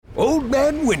Old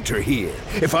Man Winter here.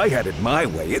 If I had it my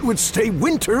way, it would stay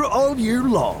winter all year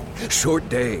long. Short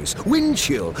days, wind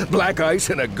chill, black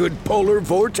ice, and a good polar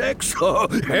vortex. Oh,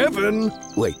 heaven.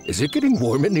 Wait, is it getting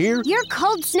warm in here? Your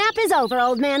cold snap is over,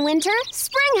 Old Man Winter.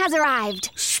 Spring has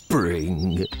arrived.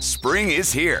 Spring. Spring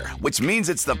is here, which means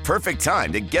it's the perfect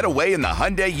time to get away in the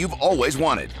Hyundai you've always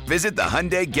wanted. Visit the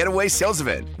Hyundai Getaway Sales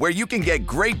Event, where you can get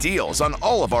great deals on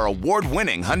all of our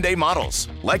award-winning Hyundai models,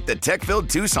 like the tech-filled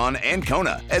Tucson and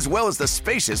Kona, as well as the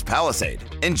spacious Palisade.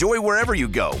 Enjoy wherever you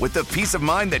go with the peace of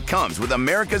mind that comes with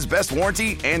America's best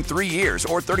warranty and 3 years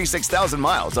or 36,000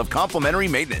 miles of complimentary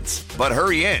maintenance. But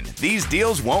hurry in, these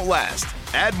deals won't last.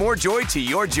 Add more joy to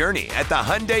your journey at the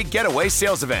Hyundai Getaway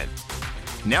Sales Event.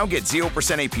 Now get 0%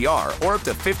 APR or up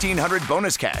to $1,500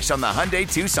 bonus cash on the Hyundai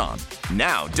Tucson.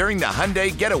 Now, during the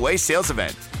Hyundai Getaway Sales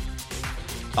Event.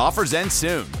 Offers end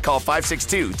soon. Call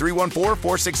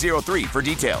 562-314-4603 for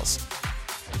details.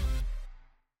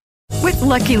 With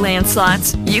Lucky Land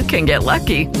Slots, you can get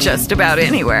lucky just about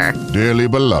anywhere. Dearly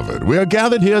beloved, we are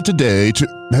gathered here today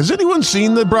to... Has anyone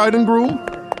seen the bride and groom?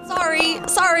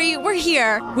 Sorry, we're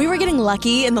here. We were getting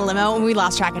lucky in the limo and we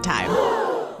lost track of time.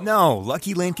 No,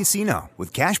 Lucky Land Casino,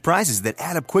 with cash prizes that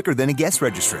add up quicker than a guest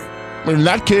registry. In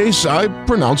that case, I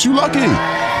pronounce you lucky.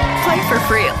 Play for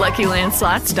free at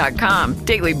LuckyLandSlots.com.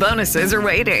 Daily bonuses are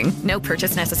waiting. No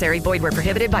purchase necessary. Void where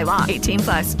prohibited by law.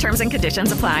 18+. Terms and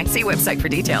conditions apply. See website for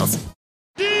details.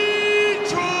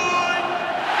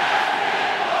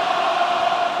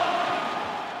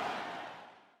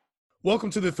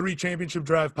 Welcome to the 3 Championship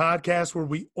Drive podcast, where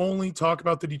we only talk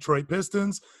about the Detroit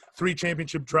Pistons. 3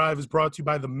 Championship Drive is brought to you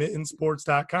by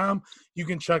themittensports.com. You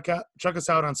can check us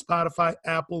out on Spotify,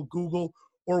 Apple, Google,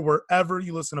 or wherever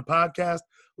you listen to podcasts.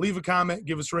 Leave a comment,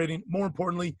 give us a rating. More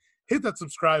importantly, hit that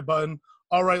subscribe button.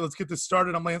 All right, let's get this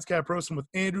started. I'm Lance Caprosin with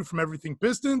Andrew from Everything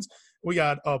Pistons. We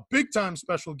got a big-time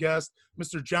special guest,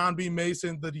 Mr. John B.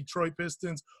 Mason, the Detroit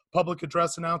Pistons public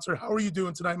address announcer. How are you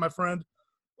doing tonight, my friend?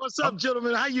 What's up,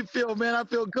 gentlemen? How you feel, man? I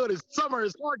feel good. It's summer,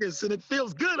 it's August, and it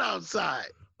feels good outside.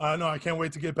 I know. I can't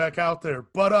wait to get back out there.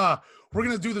 But we're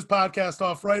going to do this podcast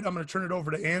off right. I'm going to turn it over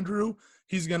to Andrew.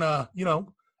 He's going to,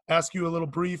 ask you a little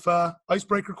brief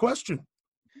icebreaker question.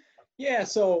 Yeah,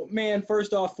 so, man,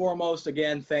 first off, foremost,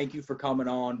 again, thank you for coming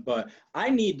on. But I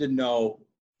need to know,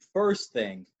 first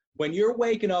thing, when you're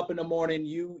waking up in the morning,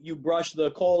 you brush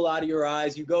the coal out of your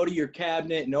eyes, you go to your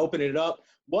cabinet and open it up.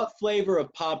 What flavor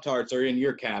of Pop-Tarts are in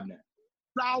your cabinet?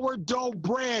 Sourdough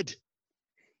bread.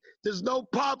 There's no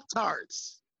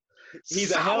Pop-Tarts.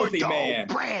 He's a healthy man.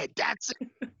 Sourdough bread, that's it.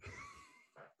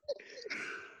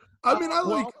 I mean,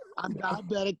 I'm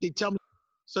diabetic. They tell me.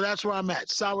 So that's where I'm at,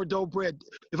 sourdough bread.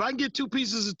 If I can get 2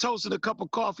 pieces of toast and a cup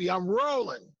of coffee, I'm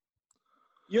rolling.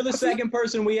 You're the second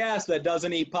person we asked that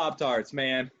doesn't eat Pop-Tarts,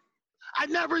 man. I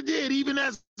never did, even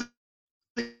as a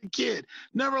kid.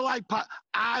 Never liked pop.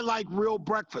 I like real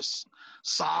breakfast.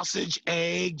 Sausage,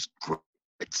 eggs,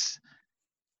 grits,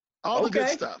 all the good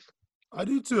stuff. I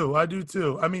do too.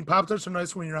 I mean, Pop-Tarts are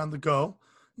nice when you're on the go.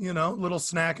 Little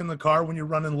snack in the car when you're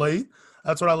running late.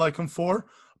 That's what I like them for.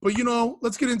 But,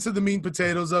 let's get into the meat and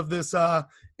potatoes of this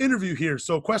interview here.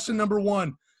 So question number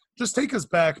 1, just take us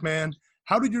back, man.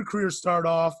 How did your career start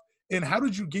off, and how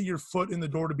did you get your foot in the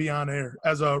door to be on air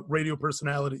as a radio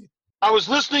personality? I was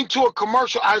listening to a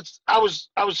commercial. I was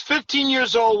 15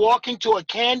 years old, walking to a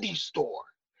candy store.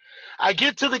 I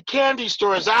get to the candy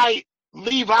store. As I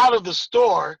leave out of the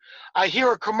store, I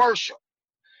hear a commercial.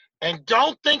 And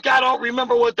don't think I don't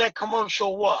remember what that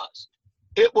commercial was.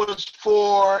 It was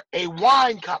for a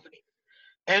wine company.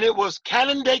 And it was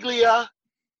Canandaigua,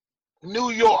 New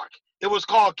York. It was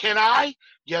called Can I?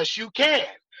 Yes, you can.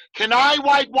 Can I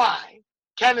white wine?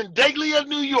 Canandaigua,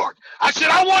 New York. I said,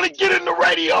 I want to get in the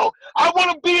radio. I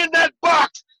want to be in that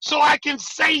box so I can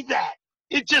say that.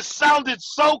 It just sounded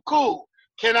so cool.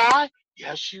 Can I?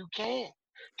 Yes, you can.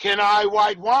 Can I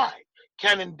white wine?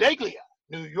 Canandaigua,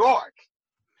 New York.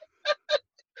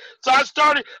 So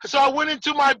I went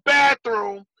into my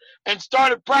bathroom and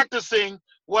started practicing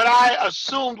what I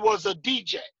assumed was a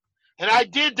DJ. And I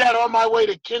did that on my way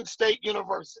to Kent State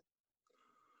University.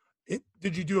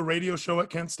 Did you do a radio show at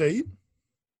Kent State?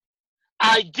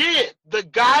 I did. The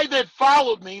guy that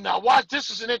followed me, now watch, this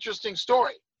is an interesting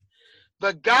story.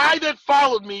 The guy that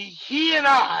followed me, he and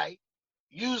I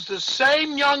used the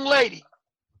same young lady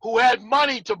who had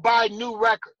money to buy new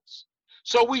records.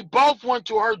 So we both went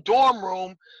to her dorm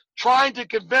room trying to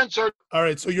convince her. All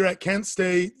right, so you're at Kent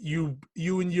State. You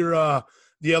and your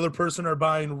the other person are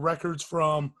buying records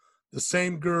from the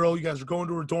same girl. You guys are going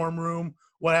to her dorm room.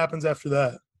 What happens after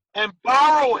that? And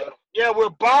borrowing. Yeah, we're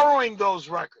borrowing those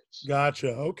records. Gotcha.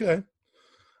 Okay.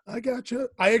 I gotcha.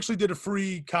 I actually did a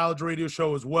free college radio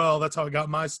show as well. That's how I got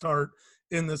my start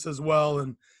in this as well.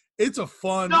 And it's a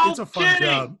fun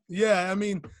job. Yeah, I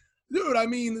mean,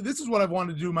 dude, this is what I've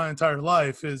wanted to do my entire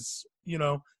life is,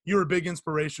 you're a big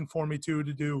inspiration for me too,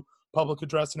 to do public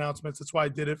address announcements. That's why I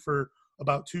did it for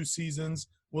about 2 seasons.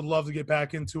 Would love to get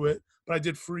back into it. But I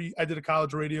did a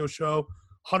college radio show,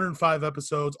 105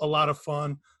 episodes, a lot of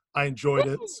fun. I enjoyed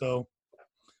it. So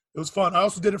it was fun. I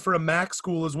also did it for a MAC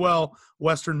school as well,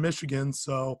 Western Michigan.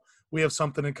 So we have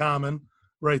something in common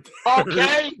right there.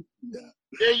 Okay. Yeah.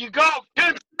 There you go.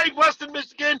 Penn State, Western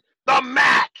Michigan, the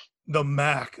MAC. The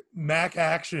MAC. MAC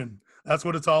action. That's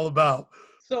what it's all about.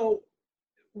 So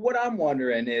what I'm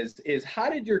wondering is how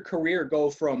did your career go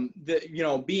from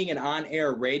being an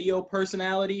on-air radio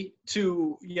personality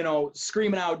to,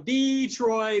 screaming out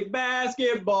Detroit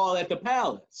basketball at the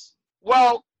Palace?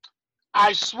 Well,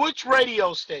 I switched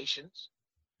radio stations,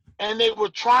 and they were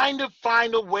trying to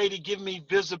find a way to give me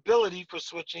visibility for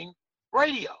switching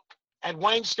radio at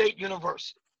Wayne State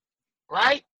University,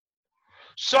 right?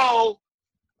 So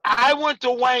I went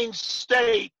to Wayne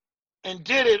State and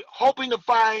did it hoping to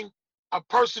find a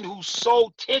person who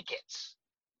sold tickets.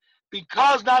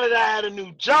 Because now that I had a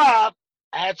new job,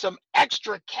 I had some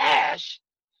extra cash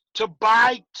to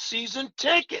buy season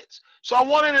tickets. So I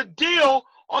wanted a deal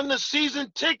on the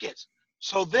season tickets.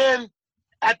 So then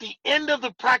at the end of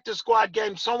the practice squad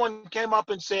game, someone came up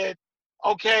and said,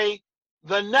 okay,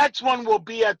 the next one will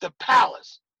be at the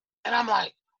Palace. And I'm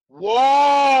like,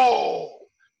 whoa,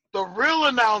 the real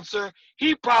announcer,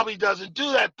 he probably doesn't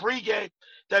do that pregame,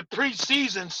 that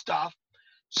preseason stuff.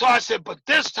 So I said, but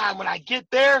this time when I get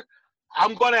there,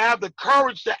 I'm going to have the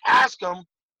courage to ask him,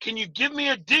 can you give me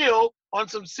a deal on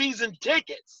some season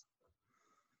tickets?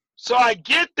 So I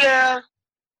get there.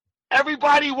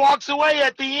 Everybody walks away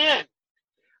at the end.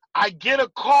 I get a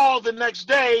call the next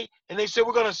day, and they said,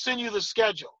 we're going to send you the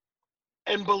schedule.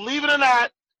 And believe it or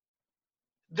not,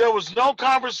 there was no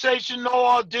conversation, no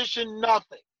audition,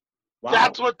 nothing. Wow.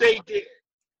 That's what they did.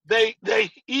 They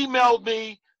emailed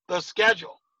me the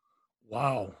schedule.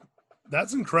 Wow.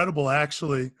 That's incredible,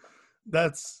 actually.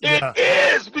 It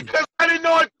is, because I didn't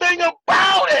know a thing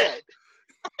about it.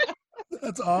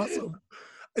 That's awesome.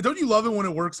 Don't you love it when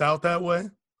it works out that way?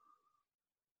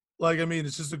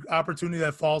 It's just an opportunity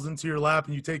that falls into your lap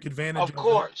and you take advantage of it. Of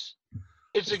course.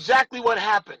 It's exactly what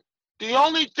happened. The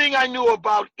only thing I knew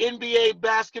about NBA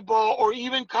basketball or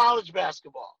even college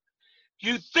basketball,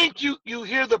 you think you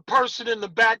hear the person in the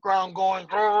background going,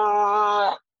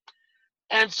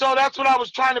 and so that's what I was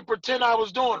trying to pretend I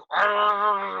was doing.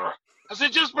 I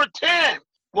said, just pretend.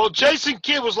 Well, Jason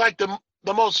Kidd was like the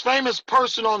most famous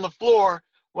person on the floor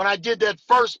when I did that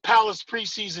first Palace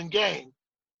preseason game.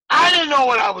 I didn't know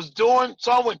what I was doing,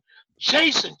 so I went,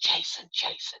 Jason.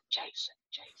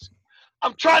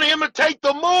 I'm trying to imitate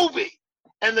the movie.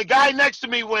 And the guy next to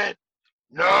me went,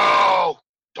 no,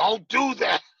 don't do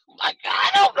that. I'm like,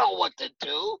 I don't know what to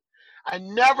do. I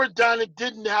never done it,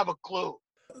 didn't have a clue.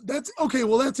 That's okay.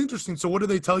 Well, that's interesting. So what do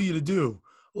they tell you to do?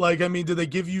 Did they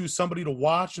give you somebody to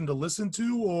watch and to listen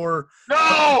to, or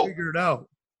no? Figure it out.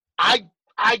 I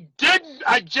didn't.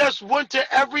 I just went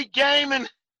to every game. And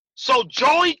so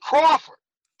Joey Crawford,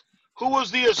 who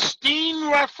was the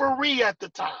esteemed referee at the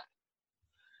time,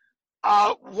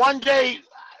 one day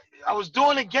I was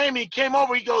doing a game and he came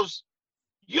over. He goes,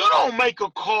 you don't make a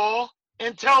call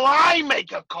until I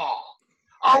make a call.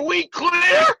 Are we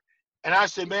clear? And I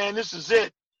said, man, this is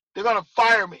it. They're going to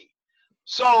fire me.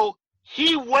 So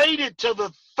he waited till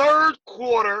the third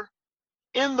quarter.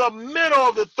 In the middle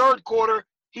of the third quarter,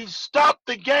 he stopped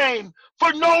the game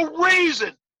for no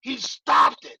reason. He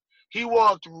stopped it. He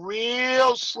walked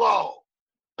real slow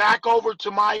back over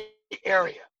to my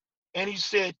area. And he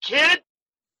said, kid,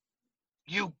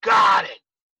 you got it.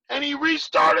 And he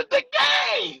restarted the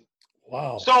game.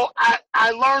 Wow. So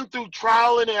I learned through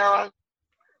trial and error.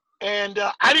 And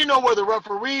I didn't know where the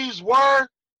referees were.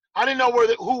 I didn't know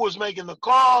who was making the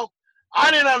call. I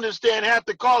didn't understand half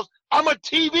the calls. I'm a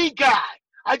TV guy.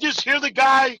 I just hear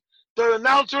the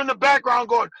announcer in the background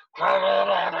going, so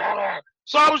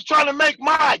I was trying to make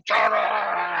mine.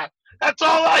 That's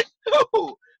all I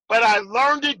knew. But I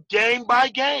learned it game by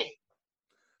game.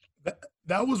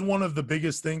 That was one of the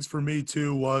biggest things for me,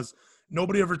 too, was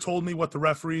nobody ever told me what the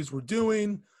referees were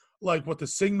doing, like what the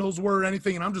signals were or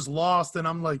anything, and I'm just lost, and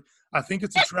I'm like, I think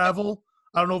it's a travel.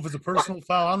 I don't know if it's a personal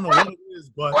foul. I don't know what it is,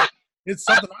 but it's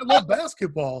something. I love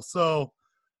basketball, so.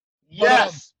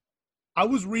 Yes. I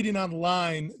was reading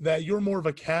online that you're more of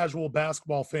a casual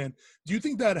basketball fan. Do you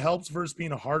think that helps versus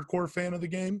being a hardcore fan of the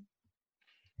game?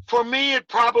 For me, it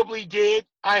probably did.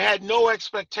 I had no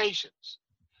expectations.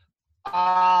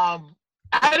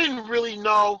 I didn't really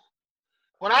know.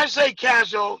 When I say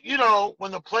casual,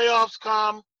 when the playoffs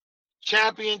come,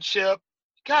 championship,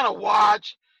 you kind of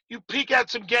watch. You peek at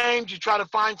some games. You try to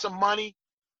find some money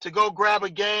to go grab a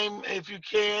game if you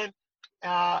can.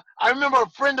 I remember a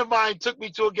friend of mine took me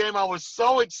to a game. I was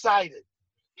so excited.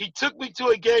 He took me to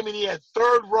a game, and he had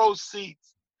third-row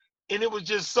seats. And it was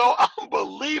just so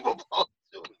unbelievable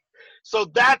to me. So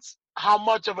that's how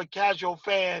much of a casual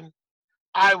fan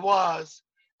I was.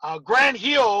 Grant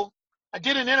Hill, I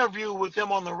did an interview with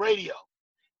him on the radio,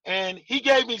 and he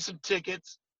gave me some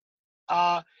tickets.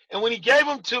 And when he gave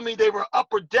them to me, they were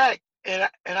upper deck, and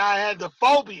I had the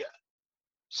phobia.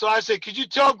 So I said, could you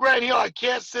tell Grant Hill I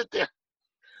can't sit there?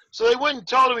 So they went and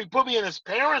told him. He put me in his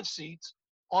parents' seats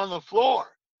on the floor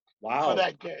for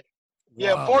that game.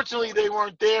 Yeah, Wow. fortunately they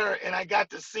weren't there, and I got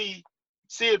to see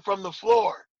it from the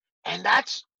floor. And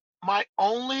that's my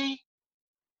only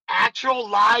actual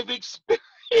live experience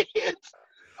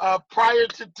prior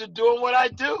to doing what I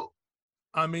do.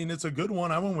 I mean, it's a good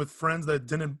one. I went with friends that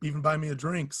didn't even buy me a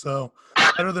drink, so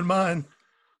better than mine.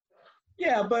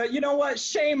 Yeah, but you know what?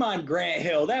 Shame on Grant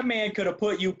Hill. That man could have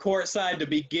put you courtside to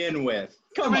begin with.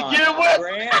 Come on,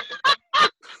 Grant.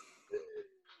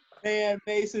 Man,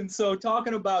 Mason, so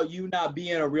talking about you not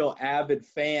being a real avid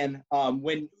fan,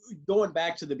 when going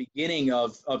back to the beginning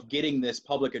of getting this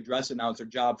public address announcer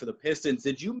job for the Pistons,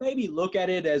 did you maybe look at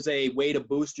it as a way to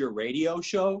boost your radio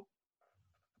show?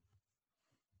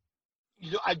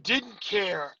 I didn't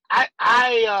care.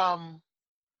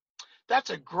 That's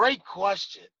a great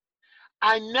question.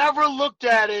 I never looked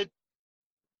at it.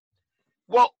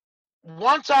 Well,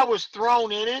 once I was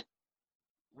thrown in it,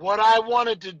 what I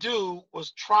wanted to do was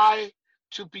try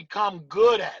to become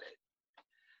good at it.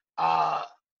 I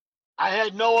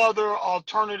had no other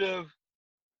alternative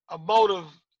motive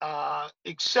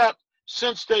except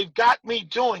since they've got me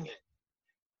doing it.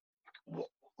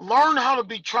 Learn how to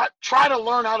be try to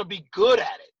learn how to be good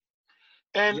at it.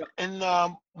 And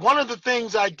one of the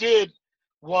things I did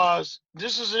was,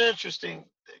 this is an interesting,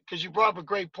 because you brought up a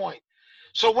great point.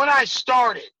 So when I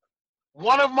started,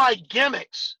 one of my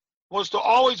gimmicks was to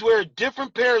always wear a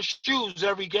different pair of shoes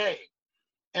every game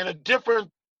and a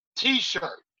different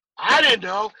T-shirt. I didn't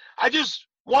know. I just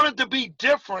wanted to be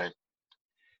different.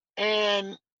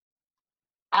 And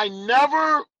I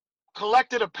never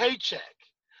collected a paycheck.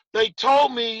 They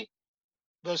told me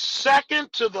the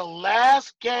second to the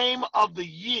last game of the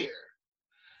year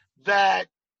that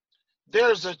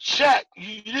there's a check.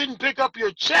 You didn't pick up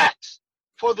your checks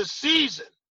for the season.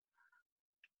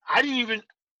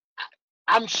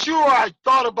 I'm sure I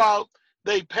thought about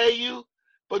they pay you,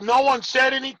 but no one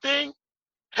said anything.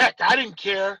 Heck, I didn't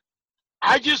care.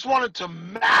 I just wanted to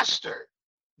master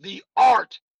the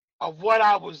art of what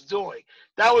I was doing.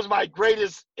 That was my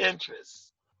greatest interest.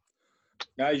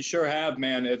 Yeah, you sure have,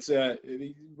 man. It's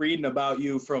reading about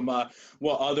you from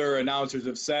what other announcers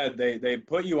have said. They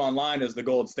put you online as the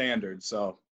gold standard.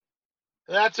 So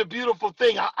that's a beautiful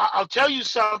thing. I'll tell you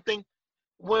something.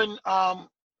 When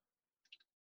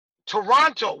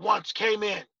Toronto once came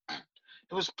in,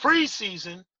 it was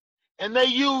preseason, and they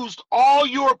used all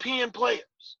European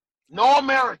players, no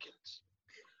Americans.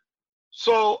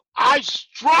 So I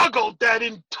struggled that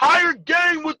entire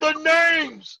game with the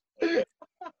names.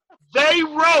 They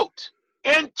wrote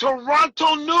in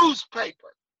Toronto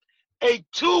newspaper a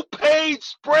 2-page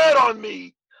spread on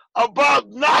me about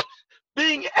not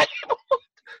being able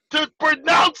to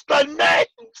pronounce the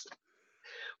names.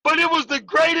 But it was the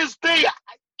greatest thing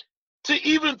to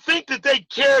even think that they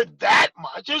cared that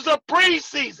much. It was a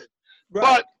preseason. Right.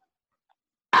 But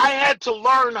I had to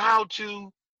learn how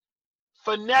to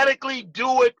phonetically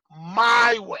do it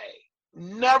my way.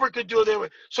 Never could do it their way.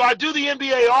 So I do the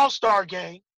NBA All-Star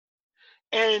game,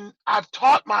 and I've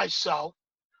taught myself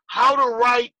how to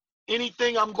write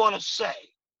anything I'm going to say.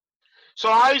 So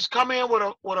I always come in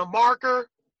with a marker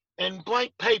and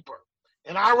blank paper,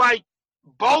 and I write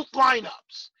both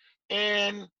lineups.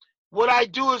 And what I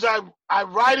do is I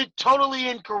write it totally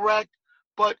incorrect,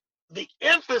 but the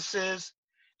emphasis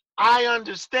I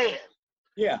understand.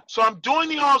 Yeah. So I'm doing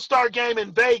the All-Star game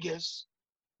in Vegas.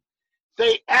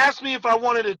 They asked me if I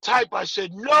wanted to type. I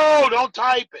said, no, don't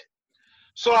type it.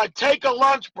 So I take a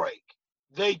lunch break.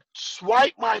 They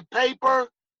swiped my paper,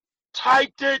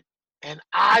 typed it, and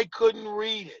I couldn't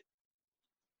read it.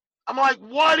 I'm like,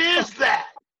 what is that?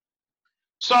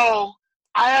 So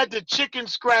I had to chicken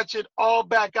scratch it all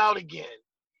back out again.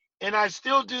 And I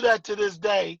still do that to this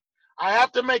day. I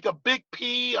have to make a big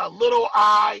P, a little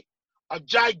I, a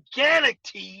gigantic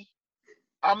T,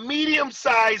 a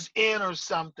medium-sized N or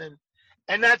something.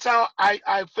 And that's how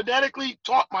I phonetically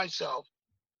taught myself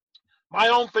my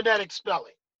own phonetic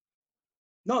spelling.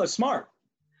 No, it's smart.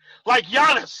 Like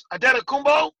Giannis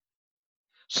Antetokounmpo.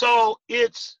 So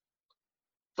it's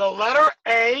the letter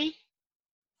A,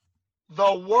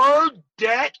 the word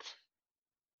debt,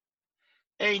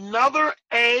 another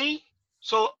A,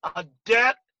 so a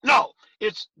debt. No,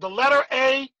 it's the letter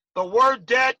A, the word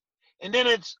debt, and then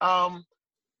it's a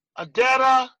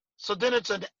debtor. So then it's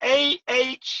an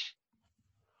AH.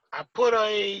 I put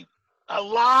a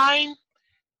line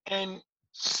and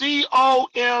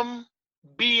COMBA,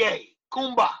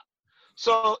 Kumba.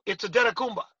 So it's a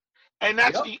Antetokounmpo. And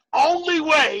that's the only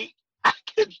way I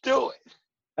can do it.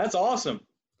 That's awesome.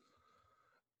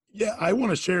 Yeah, I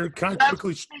want to share kind of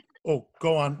quickly. Oh,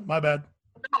 go on. My bad.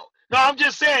 No, I'm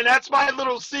just saying that's my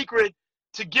little secret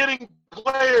to getting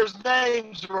players'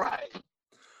 names right.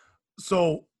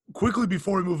 So quickly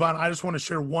before we move on, I just want to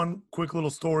share one quick little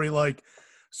story.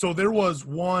 So there was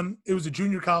it was a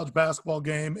junior college basketball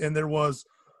game, and there was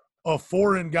a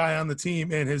foreign guy on the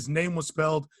team, and his name was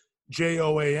spelled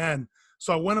Joan.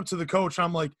 So I went up to the coach, and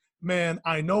I'm like, man,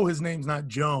 I know his name's not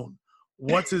Joan.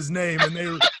 What's his name?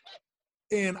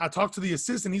 And I talked to the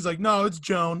assistant. He's like, no, it's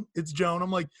Joan. It's Joan.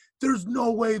 I'm like, there's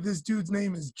no way this dude's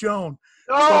name is Joan.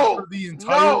 No,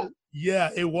 Yeah,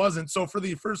 it wasn't. So for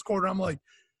the first quarter, I'm like,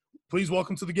 please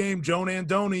welcome to the game, Joan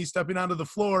Andoni stepping onto the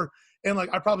floor. And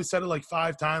I probably said it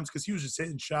 5 times because he was just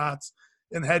hitting shots.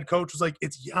 And the head coach was like,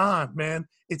 it's Jan, man.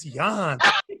 It's Jan.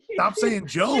 Stop saying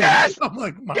Joan. Yes. I'm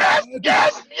like, yes.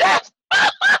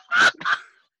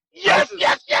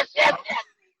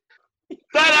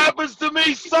 That happens to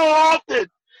me so often.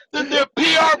 Then the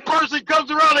PR person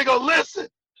comes around and go, listen.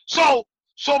 So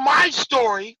my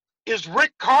story is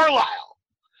Rick Carlisle.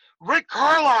 Rick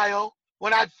Carlisle,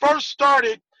 when I first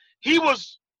started, he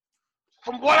was,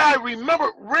 from what I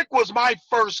remember, Rick was my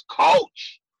first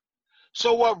coach.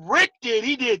 So what Rick did,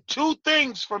 he did 2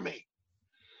 things for me.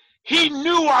 He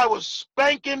knew I was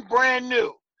spanking brand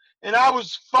new, and I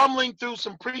was fumbling through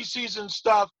some preseason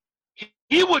stuff.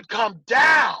 He would come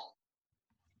down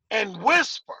and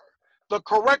whisper the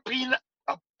correct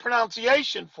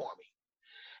pronunciation for me.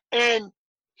 And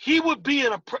he would be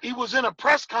he was in a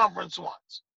press conference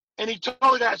once, and he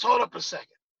told the guys, hold up a second.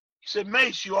 He said,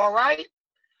 Mace, you all right?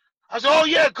 I said, oh,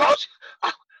 yeah, coach,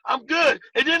 I'm good.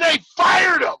 And then they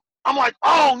fired him. I'm like,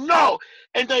 oh, no.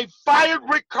 And they fired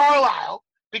Rick Carlisle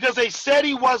because they said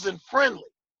he wasn't friendly.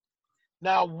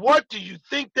 Now, what do you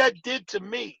think that did to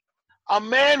me? A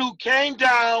man who came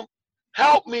down,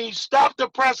 helped me, stopped the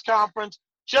press conference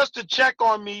just to check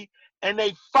on me, and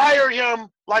they fire him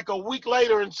like a week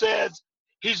later and says,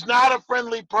 he's not a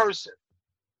friendly person.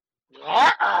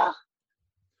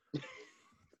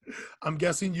 I'm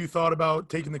guessing you thought about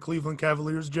taking the Cleveland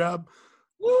Cavaliers job?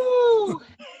 Woo!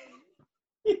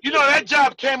 You know, that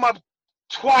job came up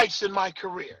twice in my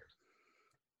career.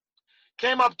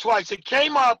 Came up twice. It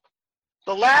came up,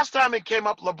 the last time it came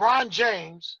up, LeBron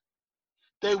James,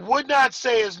 they would not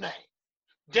say his name.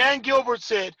 Dan Gilbert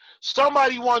said,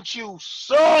 somebody wants you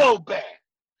so bad.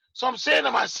 So I'm saying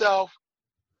to myself,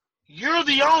 you're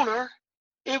the owner.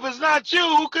 If it's not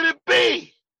you, who could it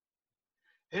be?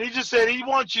 And he just said, he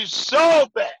wants you so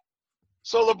bad.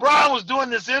 So LeBron was doing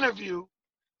this interview,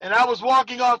 and I was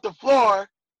walking off the floor,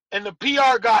 and the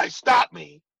PR guy stopped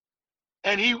me,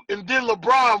 and then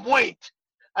LeBron winked.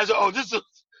 I said, oh, this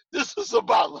is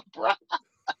about LeBron.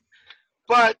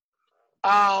 But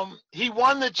he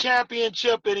won the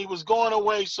championship, and he was going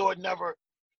away, so it never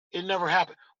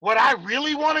happened. What I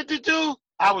really wanted to do,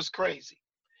 I was crazy.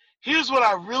 Here's what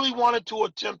I really wanted to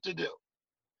attempt to do.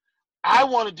 I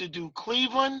wanted to do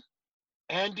Cleveland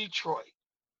and Detroit.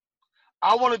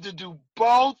 I wanted to do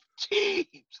both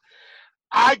teams.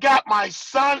 I got my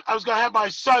son, I was going to have my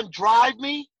son drive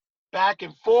me back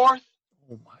and forth.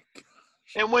 Oh, my gosh.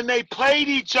 And when they played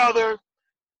each other,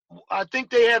 I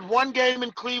think they had one game in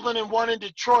Cleveland and one in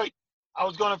Detroit. I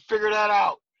was going to figure that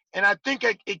out. And I think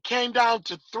it came down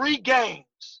to 3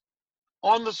 games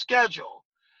on the schedule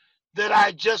that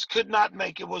I just could not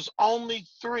make. It was only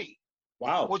 3.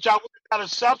 Wow. Which I would have got a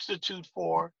substitute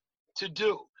for to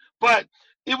do. But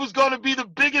it was going to be the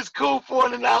biggest coup for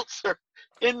an announcer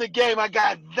in the game. I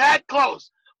got that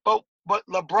close. But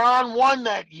LeBron won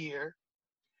that year,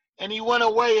 and he went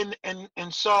away,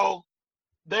 and so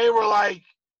they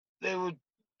were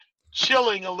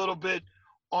chilling a little bit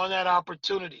on that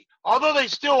opportunity, although they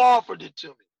still offered it to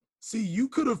me. See, you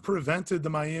could have prevented the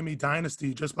Miami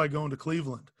dynasty just by going to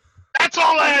Cleveland. That's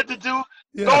all I had to do.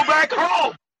 Yeah. Go back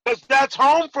home, because that's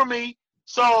home for me.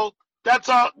 So that's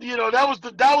all. You know, that was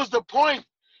the point.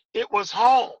 It was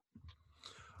home.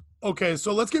 Okay,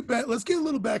 so let's get back. Let's get a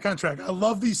little back on track. I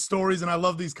love these stories and I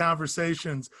love these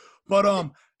conversations.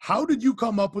 But how did you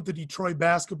come up with the Detroit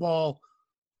basketball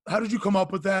How did you come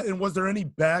up with that? And was there any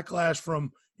backlash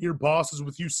from your bosses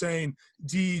with you saying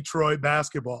Detroit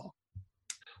basketball?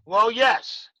 Well,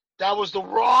 yes, that was the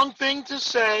wrong thing to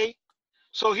say.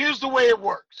 So here's the way it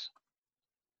works.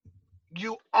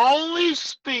 You only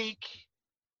speak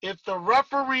if the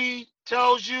referee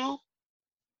tells you,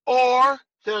 or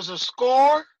there's a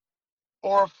score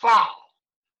or a foul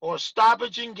or a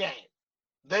stoppage in game.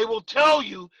 They will tell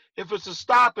you if it's a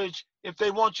stoppage, if they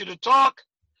want you to talk.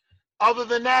 Other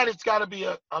than that, it's got to be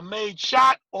a made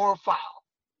shot or a foul.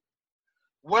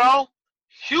 Well,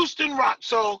 Houston Rock.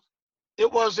 So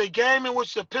it was a game in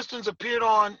which the Pistons appeared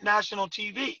on national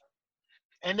TV,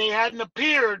 and they hadn't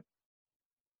appeared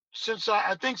since I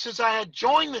had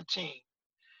joined the team,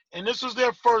 and this was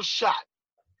their first shot,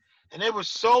 and they were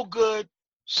so good.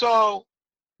 So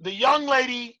the young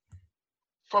lady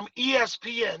from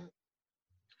ESPN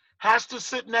has to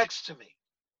sit next to me.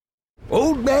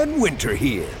 Old Man Winter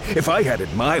here. If I had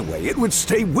it my way, it would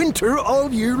stay winter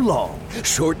all year long.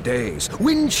 Short days,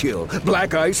 wind chill,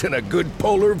 black ice, and a good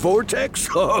polar vortex.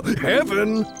 Oh,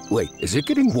 heaven! Wait, is it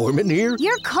getting warm in here?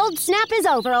 Your cold snap is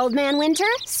over, Old Man Winter.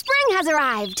 Spring has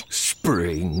arrived.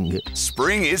 Spring.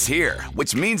 Spring is here,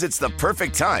 which means it's the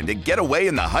perfect time to get away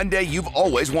in the Hyundai you've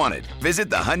always wanted. Visit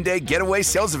the Hyundai Getaway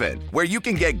Sales Event, where you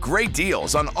can get great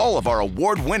deals on all of our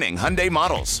award-winning Hyundai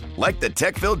models, like the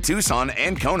tech-filled Tucson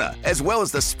and Kona, as well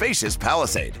as the spacious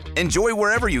Palisade. Enjoy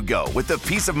wherever you go with the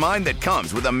peace of mind that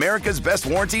comes with America's best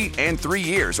warranty and 3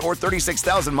 years or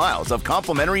 36,000 miles of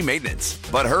complimentary maintenance.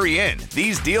 But hurry in,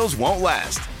 these deals won't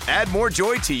last. Add more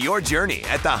joy to your journey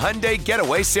at the Hyundai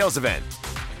Getaway Sales Event.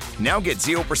 Now get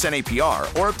 0% APR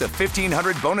or up to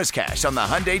 $1,500 bonus cash on the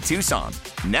Hyundai Tucson.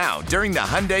 Now, during the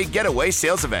Hyundai Getaway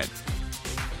Sales Event.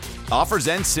 Offers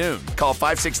end soon. Call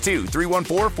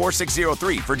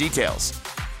 562-314-4603 for details.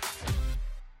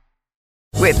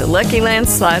 With the Lucky Land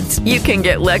Slots, you can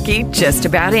get lucky just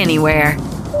about anywhere.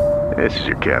 This is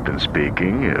your captain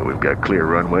speaking. We've got clear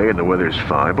runway and the weather's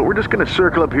fine, but we're just going to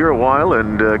circle up here a while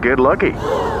and get lucky.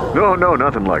 No,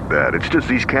 nothing like that. It's just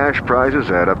these cash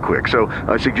prizes add up quick. So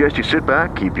I suggest you sit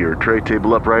back, keep your tray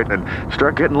table upright, and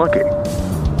start getting lucky.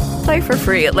 Play for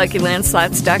free at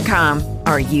LuckyLandSlots.com.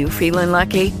 Are you feeling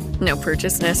lucky? No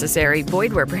purchase necessary.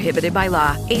 Void where prohibited by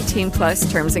law.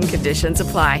 18+ terms and conditions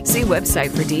apply. See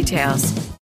website for details.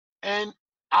 And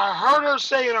I heard her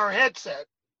say in her headset,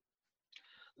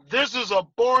 this is a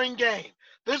boring game.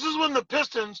 This is when the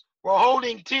Pistons were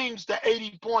holding teams to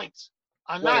 80 points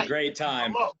a night. What a great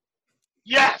time.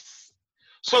 Yes.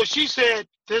 So she said,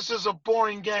 this is a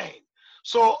boring game.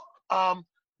 So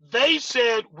they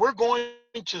said, we're going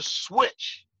to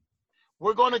switch.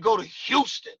 We're going to go to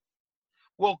Houston.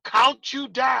 We'll count you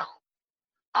down.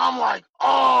 I'm like,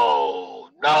 oh,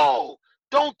 no.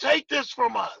 Don't take this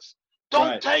from us.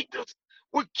 Don't take this.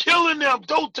 We're killing them.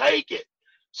 Don't take it.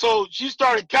 So she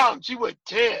started counting. She went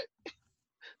 10.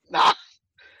 Now,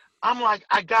 I'm like,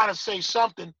 I got to say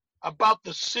something about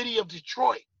the city of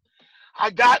Detroit. I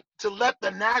got to let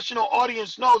the national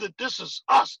audience know that this is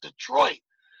us, Detroit.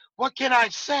 What can I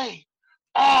say?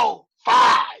 Oh,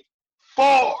 5,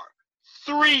 4,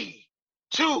 3,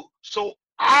 2. So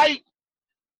I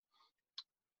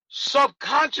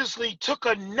subconsciously took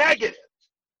a negative,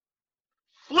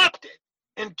 flipped it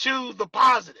into the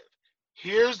positive.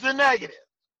 Here's the negative.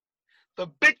 The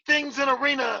big things in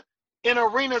arenas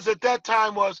at that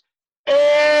time was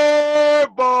air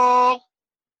ball.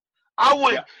 I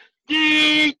went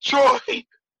Detroit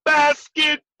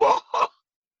basketball.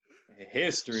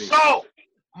 History. So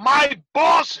my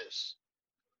bosses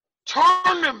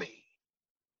turned to me.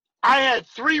 I had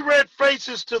 3 red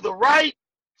faces to the right,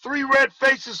 3 red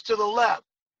faces to the left.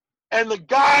 And the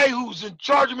guy who's in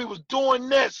charge of me was doing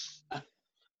this.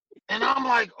 And I'm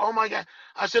like, oh my God.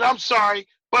 I said, I'm sorry.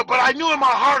 But I knew in my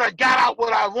heart I got out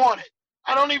what I wanted.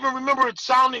 I don't even remember it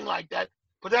sounding like that,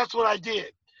 but that's what I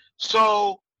did.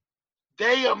 So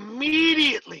they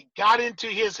immediately got into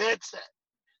his headset.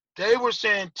 They were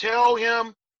saying, tell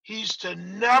him he's to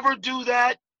never do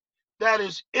that. That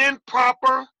is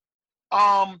improper.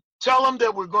 Tell him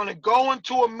that we're going to go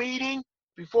into a meeting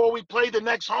before we play the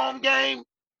next home game.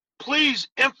 Please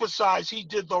emphasize he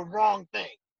did the wrong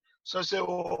thing. So I said,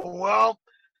 well,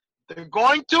 they're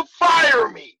going to fire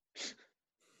me,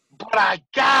 but I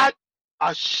got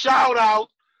a shout out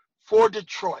for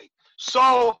Detroit.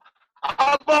 So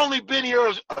I've only been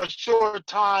here a short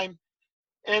time,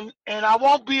 and I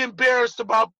won't be embarrassed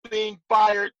about being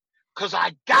fired because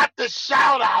I got the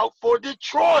shout out for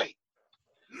Detroit.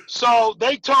 So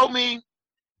they told me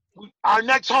our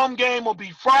next home game will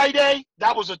be Friday.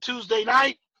 That was a Tuesday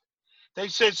night. They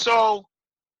said, so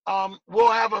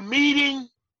we'll have a meeting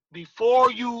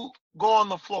before you go on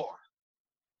the floor.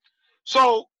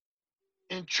 So,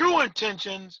 in true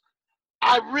intentions,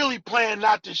 I really plan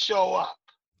not to show up.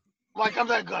 Like, I'm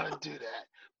not going to do that.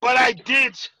 But I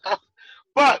did.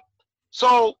 But,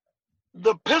 so,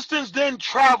 the Pistons then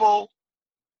travel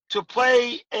to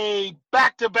play a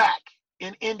back-to-back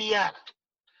in Indiana.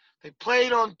 They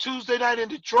played on Tuesday night in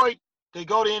Detroit. They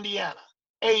go to Indiana.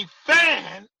 A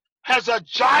fan has a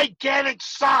gigantic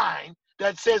sign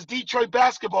that says Detroit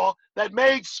basketball that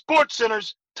made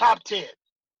SportsCenter's top 10.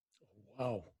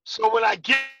 Wow. So when I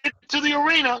get to the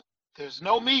arena, there's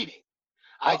no meeting.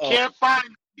 I can't find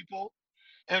people.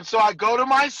 And so I go to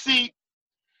my seat,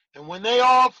 and when they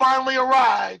all finally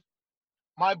arrive,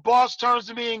 my boss turns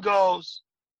to me and goes,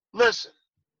 listen,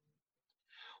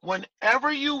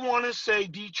 whenever you want to say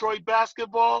Detroit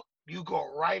basketball, you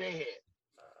go right ahead.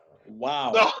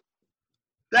 Wow. So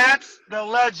that's the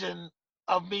legend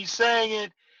of me saying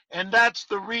it, and that's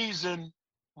the reason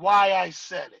why I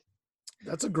said it.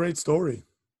 That's a great story.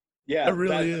 Yeah, it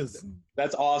really is.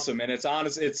 That's awesome, and it's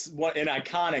honest. It's an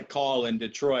iconic call in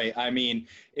Detroit. I mean,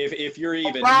 if you're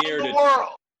even around near the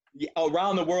world,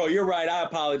 around the world, you're right. I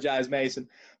apologize, Mason,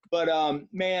 but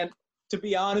man, to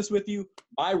be honest with you,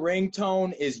 my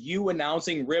ringtone is you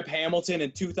announcing Rip Hamilton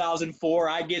in 2004.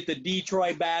 I get the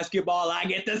Detroit basketball. I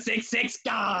get the 6'6"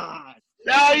 God.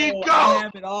 There you go. I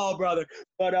have it all, brother.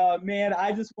 But man,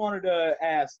 I just wanted to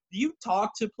ask: do you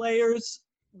talk to players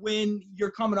when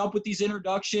you're coming up with these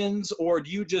introductions, or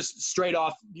do you just straight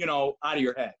off, out of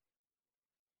your head?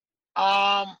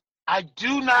 I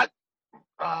do not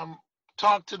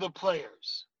talk to the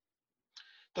players.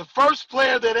 The first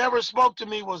player that ever spoke to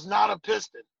me was not a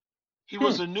Piston. He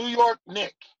was a New York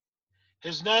Knick.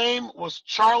 His name was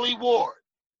Charlie Ward.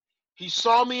 He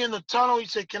saw me in the tunnel. He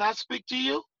said, "Can I speak to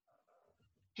you?"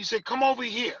 He said, "Come over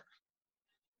here."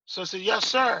 So I said, "Yes,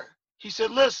 sir." He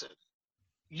said, "Listen,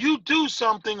 you do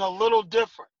something a little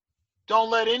different. Don't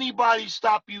let anybody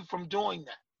stop you from doing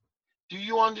that. Do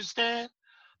you understand?"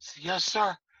 I said, "Yes,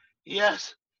 sir.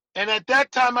 Yes." And at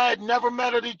that time, I had never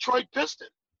met a Detroit Piston.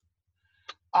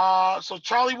 So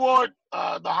Charlie Ward,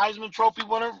 the Heisman Trophy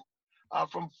winner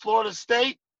from Florida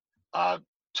State,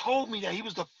 told me that he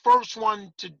was the first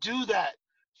one to do that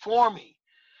for me.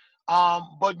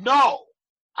 But no,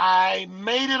 I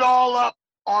made it all up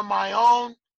on my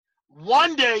own.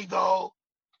 One day, though,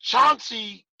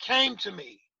 Chauncey came to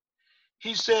me.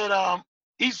 He said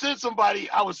somebody,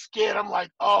 I was scared. I'm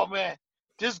like, oh, man,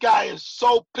 this guy is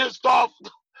so pissed off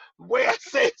the way I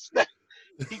say his name.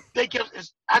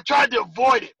 I tried to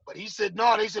avoid it, but he said,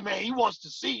 no, they said, man, he wants to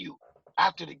see you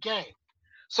after the game.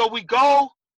 So we go,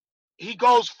 he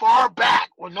goes far back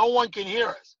where no one can hear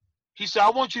us. He said, I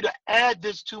want you to add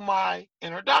this to my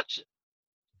introduction.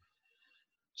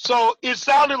 So it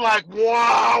sounded like,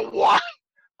 wow.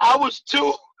 I was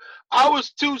too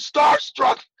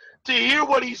starstruck to hear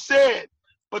what he said.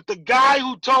 But the guy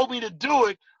who told me to do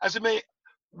it, I said, man,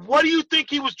 what do you think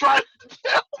he was trying to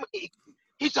tell me?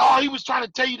 He said, oh, he was trying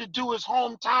to tell you to do his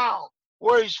hometown,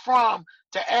 where he's from,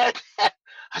 to add that.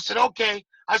 I said, okay.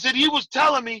 I said, he was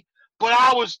telling me, but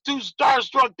I was too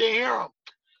starstruck to hear him.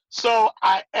 So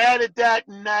I added that,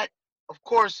 and that, of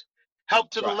course,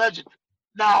 helped to the legend.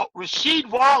 Now, Rasheed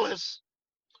Wallace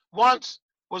once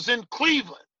was in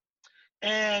Cleveland,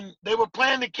 and they were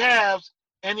playing the Cavs,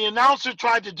 and the announcer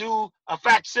tried to do a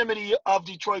facsimile of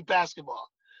Detroit basketball.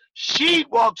 Sheed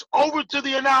walks over to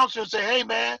the announcer and say, hey,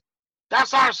 man,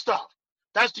 that's our stuff.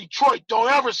 That's Detroit. Don't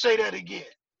ever say that again.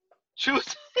 True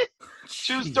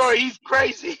story. He's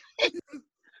crazy.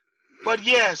 But,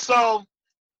 yeah, so,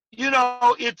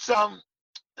 it's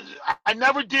I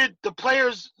never did. The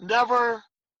players never,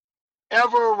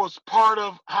 ever was part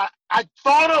of I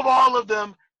thought of all of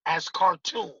them as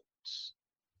cartoons.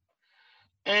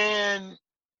 And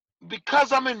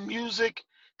because I'm in music,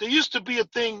 there used to be a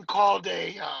thing called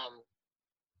a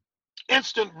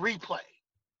instant replay.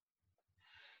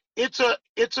 It's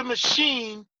a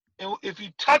machine, and if you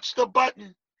touch the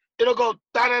button, it'll go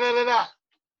da da da da da.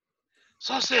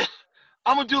 So I said,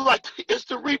 I'm gonna do like the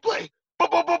instant replay. Bah,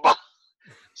 bah, bah, bah.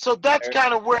 So that's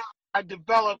kind of where I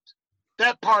developed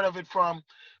that part of it from.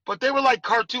 But they were like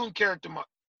cartoon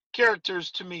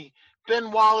characters to me.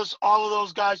 Ben Wallace, all of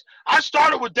those guys. I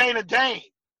started with Dana Dane,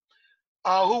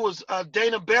 who was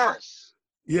Dana Barris.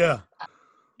 Yeah.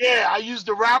 Yeah, I used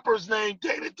the rapper's name,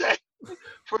 Dana Dane,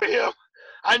 for him.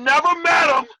 I never met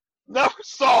him, never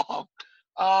saw him.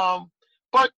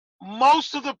 But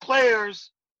most of the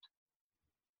players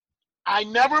I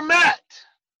never met,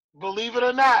 believe it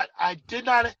or not. I did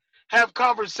not have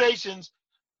conversations.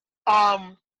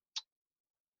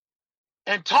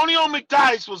 Antonio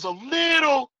McDyess was a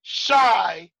little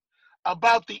shy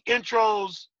about the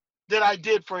intros that I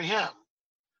did for him,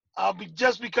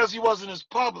 just because he wasn't as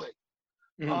public.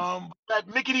 That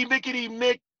Mickety Mickety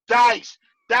Mick Dice,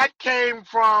 that came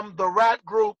from the rap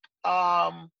group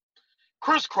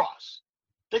Crisscross.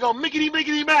 They go Mickety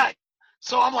Mickety Mac.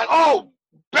 So I'm like, oh,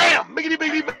 bam, Mickety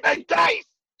Mickety Mac Dice.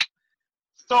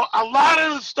 So a lot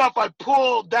of the stuff I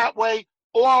pull that way,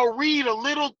 or I'll read a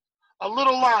little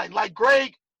line, like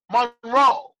Greg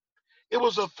Monroe. It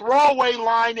was a throwaway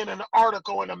line in an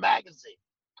article in a magazine.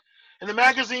 And the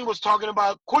magazine was talking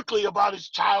quickly about his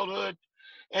childhood,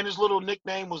 and his little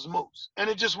nickname was Moose. And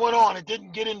it just went on. It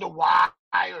didn't get into why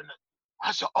or nothing.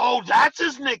 I said, oh, that's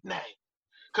his nickname.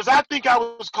 Because I think I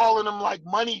was calling him like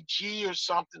Money G or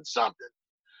something.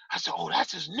 I said, oh,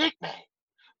 that's his nickname.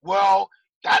 Well,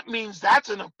 that means that's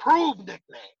an approved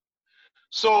nickname.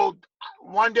 So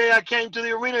one day I came to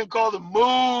the arena and called him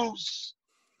Moose.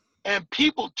 And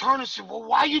people turned and said, well,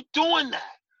 why are you doing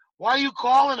that? Why are you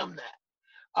calling him that?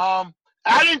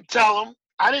 I didn't tell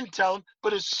him,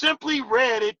 but it simply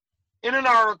read it in an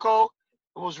article.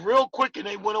 It was real quick, and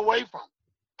they went away from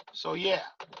it. So, yeah.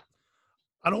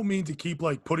 I don't mean to keep,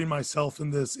 like, putting myself in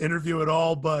this interview at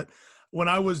all, but when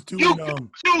I was doing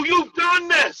you've done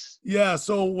this. Yeah,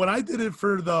 so when I did it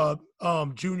for the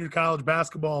junior college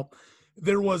basketball,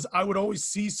 I would always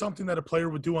see something that a player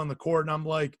would do on the court, and I'm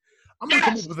like, I'm going to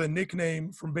come up with a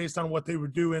nickname based on what they were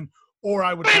doing, or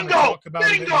I would kind of talk about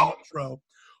it in the intro.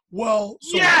 Well,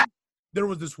 so there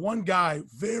was this one guy,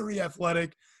 very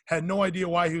athletic, had no idea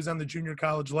why he was on the junior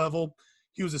college level.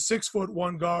 He was a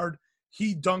 6'1" guard.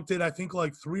 He dunked it, I think,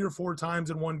 like 3 or 4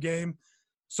 times in one game.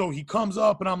 So he comes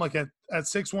up, and I'm like, at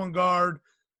 6'1" guard,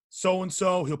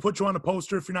 so-and-so. He'll put you on a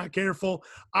poster if you're not careful.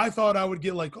 I thought I would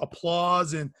get, like,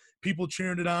 applause and people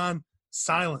cheering it on.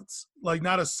 Silence. Like,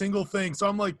 not a single thing. So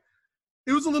I'm like,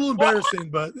 it was a little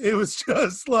embarrassing, but it was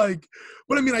just like –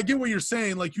 but, I mean, I get what you're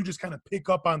saying. Like, you just kind of pick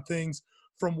up on things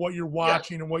from what you're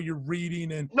watching and what you're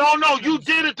reading. And No, you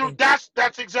did it through – that's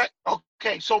exact –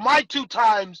 okay, so my 2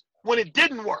 times when it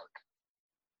didn't work,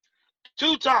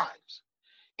 2 times.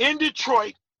 In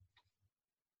Detroit,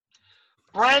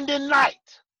 Brandon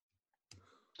Knight.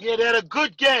 He had a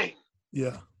good game.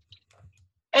 Yeah.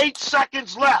 8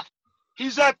 seconds left.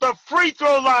 He's at the free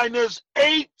throw line. There's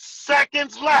 8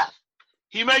 seconds left.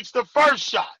 He makes the first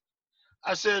shot.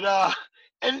 I said,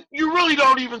 and you really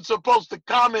don't even supposed to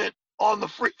comment on the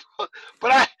free throw,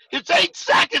 but it's 8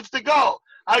 seconds to go.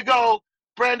 I go,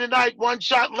 Brandon Knight, 1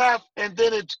 shot left, and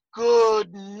then it's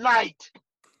good night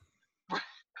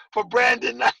for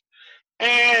Brandon Knight.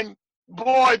 And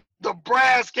boy, the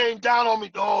brass came down on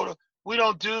me. Oh, we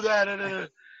don't do that.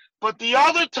 But the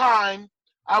other time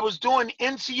I was doing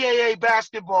NCAA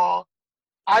basketball,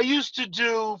 I used to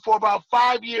do, for about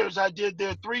 5 years, I did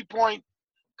their 3-point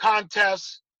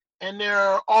contests and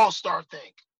their all-star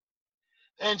thing.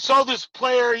 And so this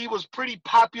player, he was pretty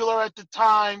popular at the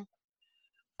time.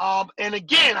 And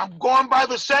again, I'm going by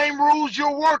the same rules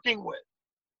you're working with.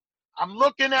 I'm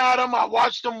looking at him. I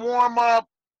watched him warm up.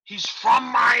 He's from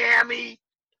Miami.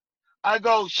 I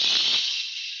go,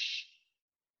 shh.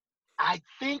 I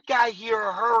think I hear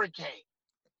a hurricane.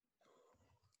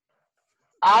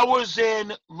 I was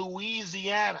in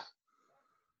Louisiana,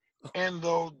 and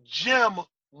the gym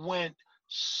went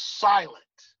silent.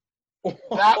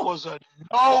 That was a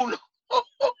no.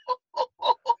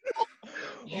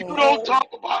 You don't talk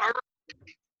about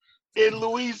hurricanes in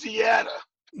Louisiana.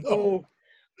 No.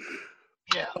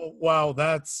 Yeah. Oh, wow,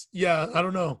 I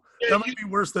don't know. That might be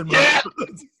worse than mine.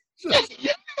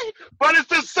 Yeah. But it's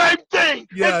the same thing.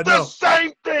 Yeah, it's the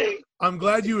same thing. I'm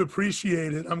glad you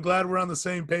appreciate it. I'm glad we're on the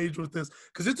same page with this,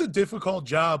 because it's a difficult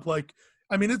job. Like,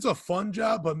 I mean, it's a fun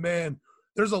job, but man,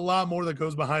 there's a lot more that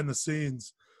goes behind the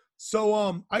scenes.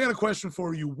 So I got a question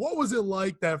for you. What was it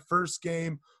like that first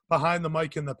game behind the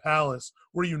mic in the Palace?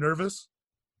 Were you nervous?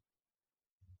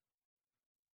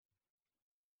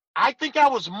 I think I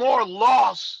was more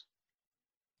lost.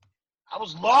 I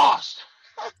was lost.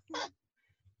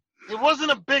 It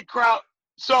wasn't a big crowd.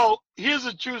 So here's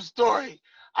a true story.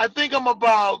 I think I'm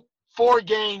about 4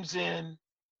 games in.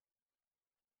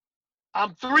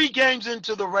 I'm 3 games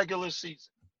into the regular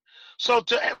season. So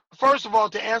first of all,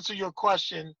 to answer your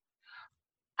question,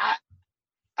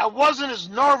 I wasn't as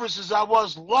nervous as I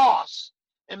was lost.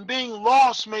 And being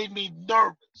lost made me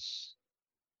nervous.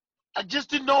 I just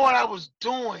didn't know what I was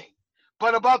doing.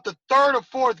 But about the 3rd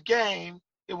or 4th game,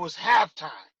 it was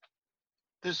halftime.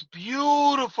 This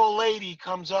beautiful lady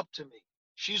comes up to me.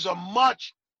 She's a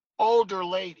much older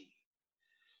lady.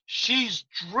 She's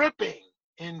dripping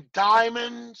in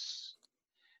diamonds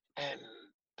and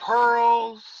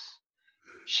pearls.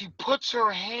 She puts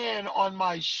her hand on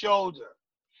my shoulder,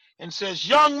 and says,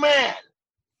 "Young man,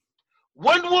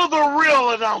 when will the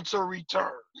real announcer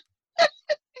return?"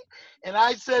 And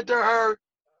I said to her,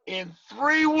 "In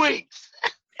 3 weeks."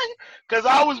 Because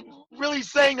I was really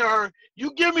saying to her,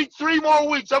 "You give me 3 more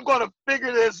weeks, I'm going to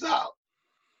figure this out."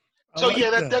 So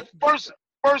like that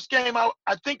first game,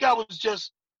 I think I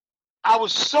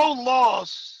was so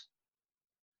lost,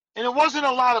 and it wasn't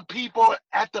a lot of people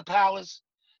at the Palace.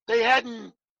 They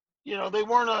hadn't, they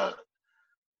weren't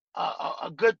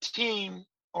a good team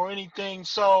or anything,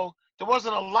 so there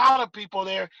wasn't a lot of people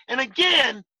there. And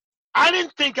again, I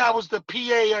didn't think I was the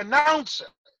PA announcer.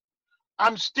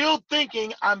 I'm still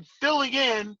thinking I'm filling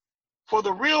in for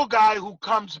the real guy who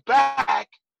comes back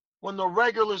when the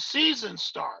regular season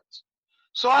starts.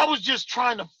 So I was just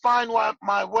trying to find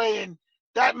my way, and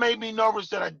that made me nervous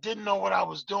that I didn't know what I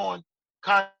was doing,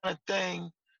 kind of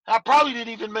thing. I probably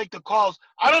didn't even make the calls.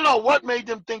 I don't know what made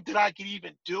them think that I could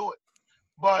even do it.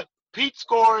 But Pete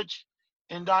Scourge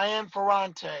and Diane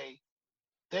Ferrante,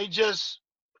 I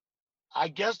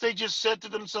guess they just said to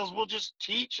themselves, "We'll just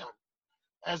teach him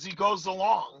as he goes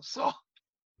along." So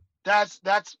that's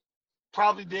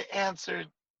probably the answer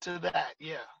to that.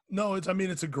 Yeah. No, it's a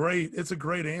great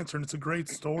answer, and it's a great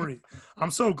story.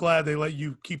 I'm so glad they let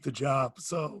you keep the job.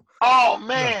 So Oh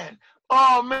man.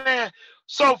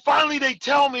 So finally they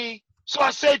tell me, so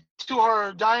I said to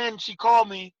her, Diane, she called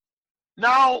me,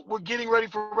 "Now we're getting ready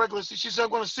for regular season." She said, "I'm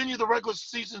going to send you the regular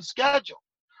season schedule."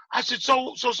 I said,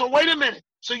 so wait a minute.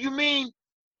 So you mean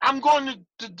I'm going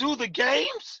to do the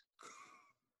games?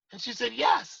 And she said,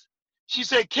 "Yes." She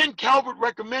said, "Ken Calvert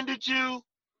recommended you,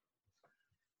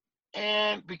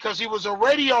 and because he was a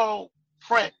radio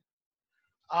friend.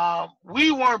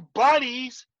 We weren't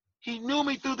buddies. He knew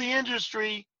me through the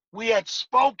industry. We had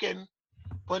spoken,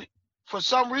 but for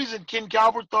some reason, Ken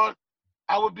Calvert thought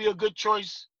I would be a good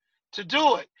choice to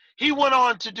do it." He went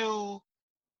on to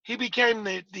he became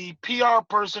the PR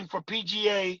person for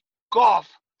PGA Golf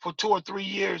for 2 or 3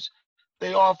 years.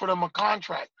 They offered him a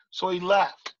contract, so he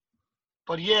left.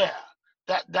 But yeah,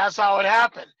 that's how it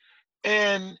happened.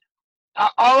 And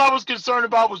all I was concerned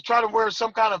about was trying to wear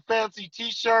some kind of fancy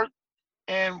T-shirt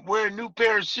and wear a new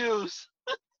pair of shoes.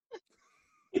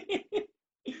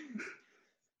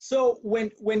 So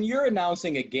when you're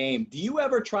announcing a game, do you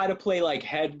ever try to play like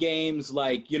head games,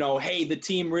 like, hey, the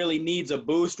team really needs a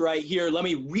boost right here. Let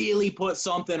me really put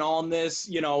something on this,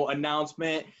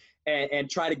 announcement and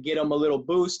try to get them a little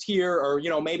boost here, or,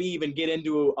 maybe even get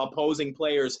into opposing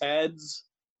players' heads?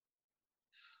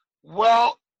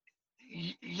 Well,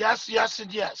 yes,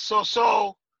 and yes.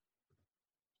 So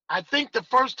I think the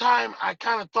first time I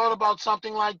kind of thought about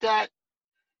something like that,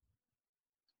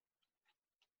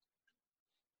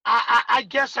 I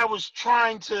guess I was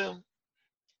trying to,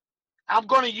 I'm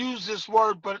going to use this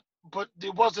word, but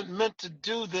it wasn't meant to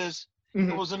do this.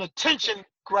 Mm-hmm. It was an attention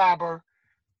grabber,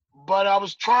 but I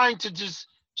was trying to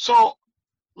so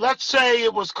let's say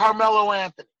it was Carmelo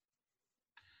Anthony,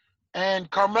 and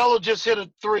Carmelo just hit a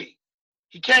 3.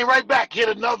 He came right back, hit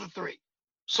another 3.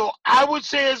 So I would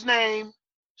say his name,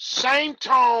 same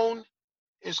tone,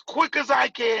 as quick as I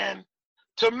can,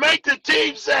 to make the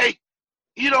team say,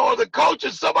 or the coach or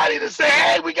somebody to say,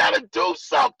 "Hey, we got to do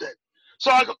something."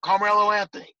 So I go, Carmelo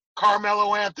Anthony. I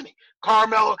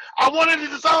wanted it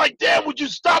to sound like, "Damn, would you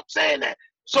stop saying that?"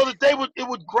 So that it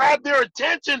would grab their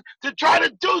attention to try to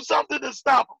do something to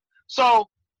stop them. So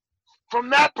from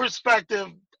that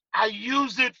perspective, I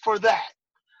used it for that.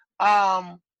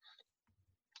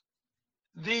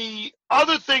 The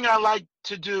other thing I like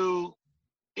to do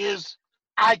is,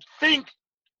 I think,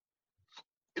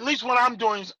 at least what I'm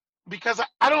doing is, because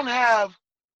I don't have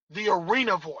the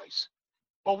arena voice,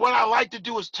 but what I like to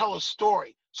do is tell a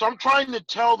story. So I'm trying to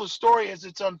tell the story as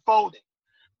it's unfolding.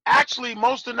 Actually,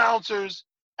 most announcers,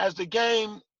 as the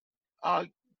game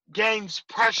gains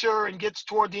pressure and gets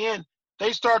toward the end,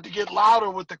 they start to get louder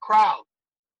with the crowd.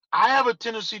 I have a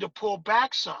tendency to pull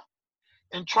back some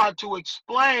and try to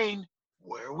explain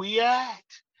where we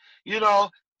at.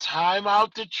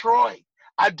 Timeout Detroit.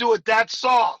 I do it that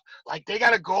soft. Like, they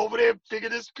got to go over there and figure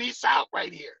this piece out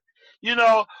right here.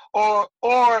 Or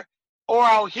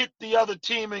I'll hit the other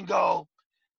team and go,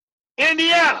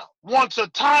 "Indiana wants a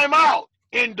timeout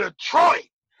in Detroit."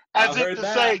 As if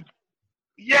to say,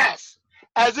 yes.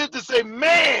 As if to say,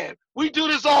 "Man, we do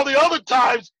this all the other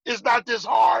times. It's not this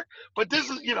hard." But this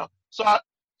is,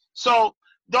 so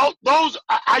those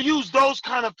I use those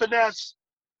kind of finesse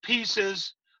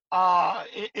pieces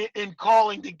in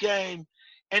calling the game,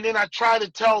 and then I try to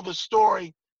tell the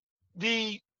story.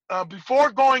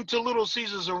 Before going to Little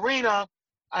Caesars Arena,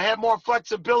 I had more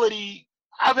flexibility.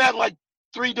 I've had like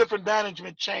 3 different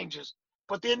management changes,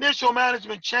 but the initial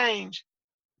management change,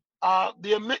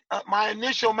 my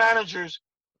initial managers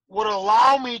would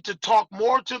allow me to talk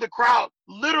more to the crowd,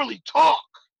 literally talk,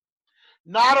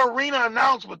 not arena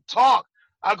announcement, talk.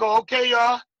 I go, okay,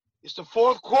 y'all, it's the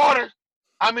fourth quarter.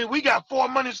 I mean, we got 4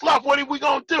 minutes left. What are we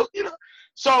going to do? You know,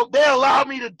 so they allowed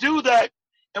me to do that,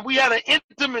 and we had an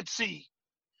intimacy,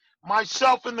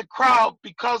 myself and the crowd,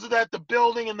 because of that, the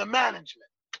building and the management.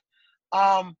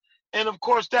 And, of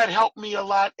course, that helped me a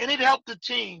lot, and it helped the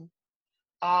team.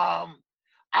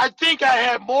 I think I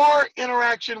had more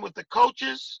interaction with the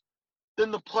coaches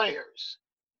than the players.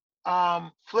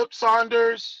 Flip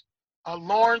Saunders,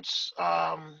 Lawrence,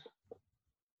 I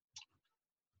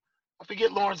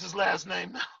forget Lawrence's last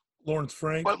name now. Lawrence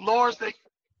Frank. But Lawrence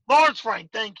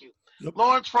Frank, thank you. Yep.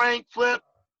 Lawrence Frank, Flip.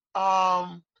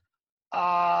 I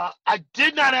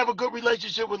did not have a good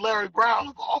relationship with Larry Brown,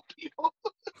 of all people.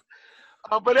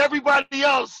 But everybody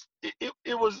else,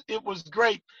 it was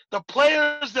great. The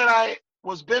players that I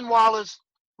was Ben Wallace,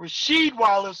 Rasheed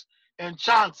Wallace, and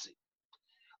Chauncey.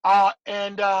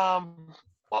 And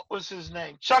what was his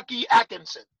name? Chucky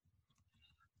Atkinson.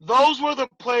 Those were the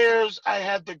players I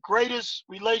had the greatest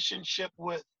relationship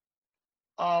with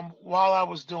while I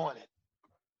was doing it.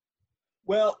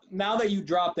 Well, now that you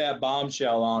dropped that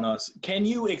bombshell on us, can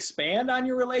you expand on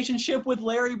your relationship with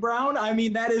Larry Brown? I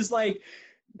mean, that's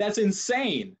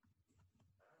insane.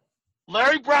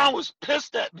 Larry Brown was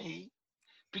pissed at me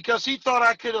because he thought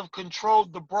I could have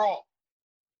controlled the brawl.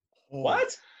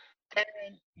 What?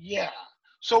 And yeah.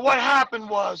 So what happened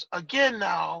was, again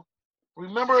now,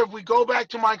 remember, if we go back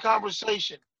to my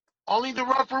conversation, only the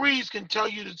referees can tell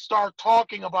you to start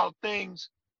talking about things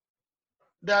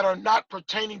that are not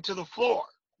pertaining to the floor.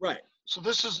 Right. So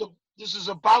this is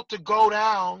about to go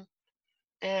down,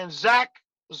 and Zach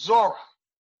Zora,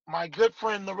 my good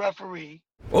friend, the referee.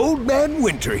 Old Man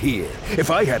Winter here.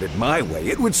 If I had it my way,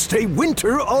 it would stay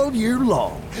winter all year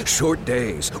long. Short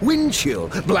days, wind chill,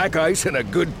 black ice, and a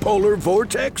good polar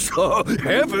vortex. Oh,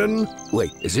 heaven. Wait,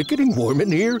 is it getting warm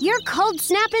in here? Your cold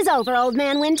snap is over, Old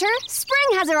Man Winter.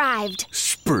 Spring has arrived.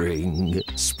 Spring.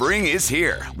 Spring is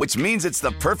here, which means it's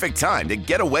the perfect time to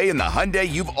get away in the Hyundai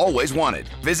you've always wanted.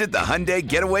 Visit the Hyundai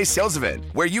Getaway Sales Event,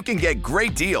 where you can get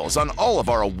great deals on all of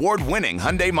our award-winning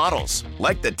Hyundai models,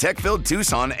 like the tech-filled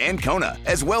Tucson and Kona,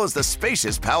 as well as the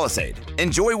spacious Palisade.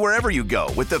 Enjoy wherever you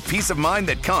go with the peace of mind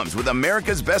that comes with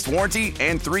America's best warranty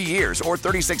and 3 years or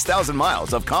 36,000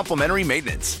 miles of complimentary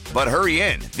maintenance. But hurry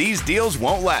in, these deals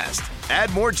won't last.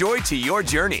 Add more joy to your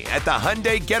journey at the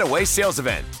Hyundai Getaway Sales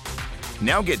Event.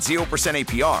 Now get 0%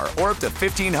 APR or up to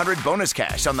 $1,500 bonus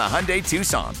cash on the Hyundai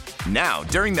Tucson. Now,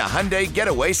 during the Hyundai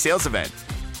Getaway Sales Event.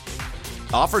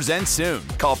 Offers end soon.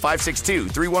 Call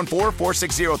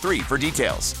 562-314-4603 for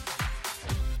details.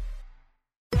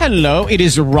 Hello, it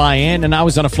is Ryan, and I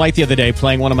was on a flight the other day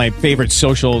playing one of my favorite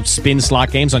social spin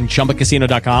slot games on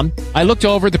ChumbaCasino.com. I looked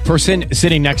over at the person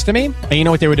sitting next to me, and you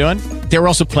know what they were doing? They were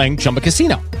also playing Chumba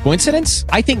Casino. Coincidence?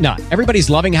 I think not. Everybody's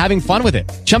loving having fun with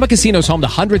it. Chumba Casino is home to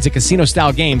hundreds of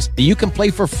casino-style games that you can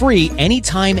play for free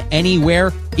anytime,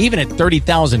 anywhere, even at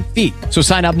 30,000 feet. So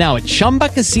sign up now at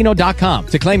ChumbaCasino.com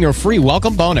to claim your free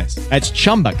welcome bonus. That's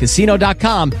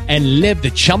ChumbaCasino.com and live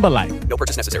the Chumba life. No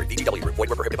purchase necessary. VGW. Void where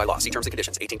prohibited by law. See terms and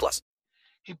conditions. 18+.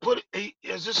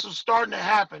 As this was starting to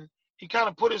happen, he kind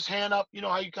of put his hand up. You know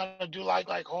how you kind of do like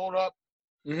hold up?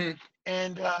 Mm-hmm.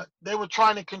 And they were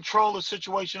trying to control the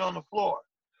situation on the floor.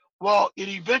 Well, it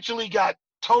eventually got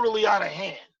totally out of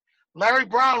hand. Larry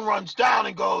Brown runs down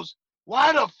and goes,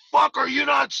 "Why the fuck are you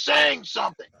not saying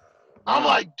something?" I'm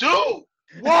like, dude,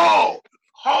 whoa,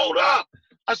 hold up.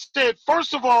 I said,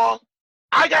 first of all,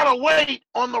 I got to wait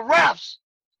on the refs.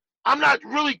 I'm not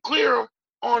really clear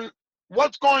on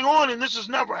what's going on, and this has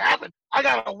never happened. I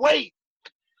got to wait.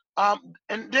 And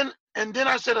then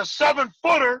I said a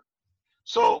 7-footer.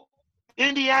 So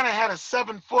Indiana had a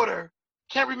 7-footer.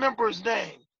 Can't remember his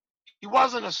name. He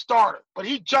wasn't a starter, but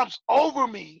he jumps over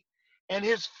me, and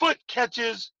his foot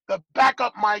catches the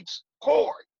backup mic's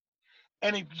cord,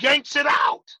 and he yanks it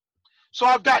out. So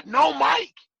I've got no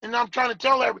mic, and I'm trying to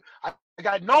tell everybody, I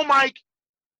got no mic.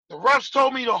 The refs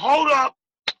told me to hold up.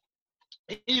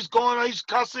 He's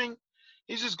cussing.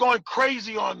 He's just going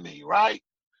crazy on me, right?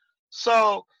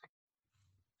 So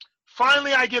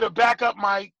finally I get a backup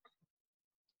mic.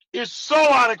 It's so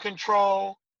out of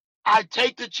control. I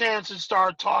take the chance and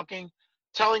start talking,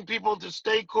 telling people to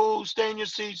stay cool, stay in your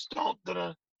seats, don't.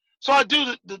 So I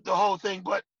do the whole thing,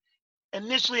 but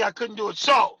initially I couldn't do it.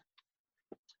 So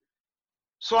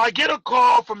I get a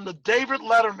call from the David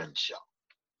Letterman show.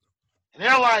 And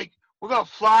they're like, "We're going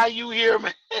to fly you here,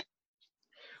 man.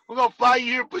 We're going to fly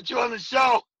you here, put you on the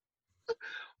show.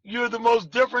 You're the most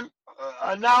different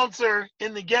announcer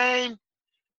in the game.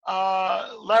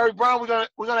 Larry Brown,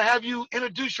 we're gonna have you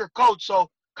introduce your coach. So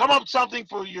come up with something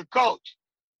for your coach.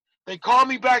 They called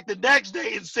me back the next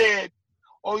day and said,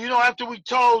 oh, after we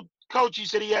told Coach, he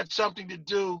said he had something to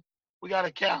do. We got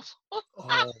to cancel.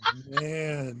 Oh,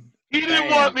 man. He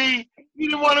didn't want me. He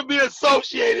didn't want to be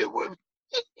associated with me.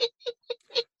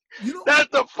 That's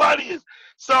the funniest.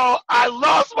 So I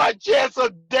lost my chance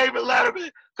of David Letterman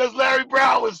because Larry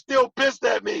Brown was still pissed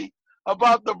at me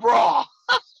about the brawl.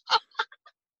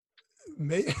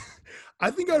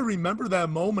 I think I remember that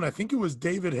moment. I think it was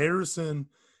David Harrison.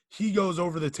 He goes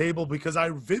over the table because I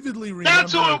vividly remember.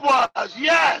 That's who it was.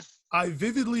 Yes. I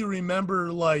vividly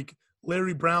remember like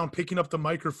Larry Brown picking up the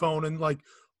microphone and like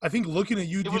I think looking at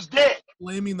you. It was dead.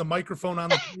 Slamming the microphone on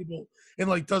the table and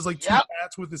like does like two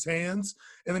pats with his hands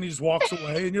and then he just walks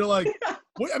away and you're like,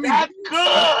 what? I mean, that's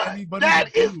good.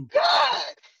 That is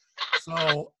good.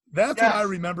 So that's what I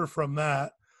remember from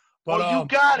that. But you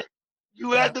got it.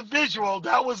 You had the visual.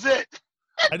 That was it.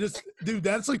 Dude,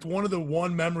 that's like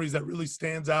one memories that really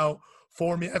stands out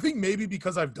for me. I think maybe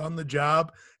because I've done the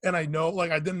job and I know,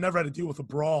 like, I never had to deal with a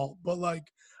brawl, but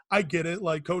like, I get it.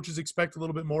 Like, coaches expect a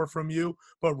little bit more from you,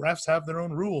 but refs have their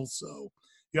own rules, so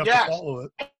you have to follow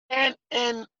it. And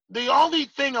the only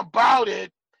thing about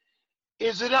it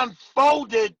is it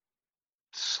unfolded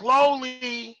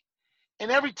slowly, and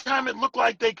every time it looked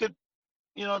like they could,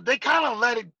 they kind of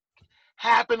let it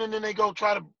happen, and then they go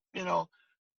try to,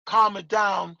 calm it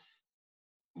down.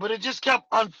 But it just kept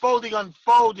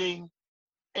unfolding,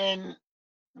 and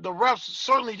the refs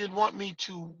certainly didn't want me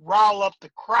to rile up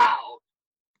the crowd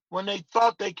when they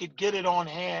thought they could get it on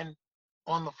hand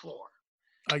on the floor.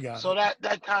 I got it. So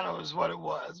that kind of is what it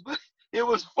was. But it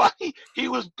was funny. He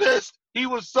was pissed. He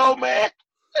was so mad.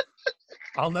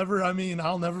 I'll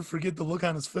never forget the look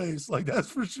on his face. Like, that's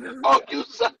for sure. Oh,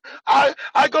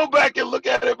 I go back and look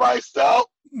at it myself.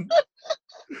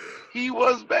 He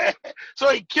was mad. So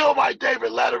he killed my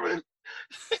David Letterman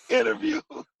interview.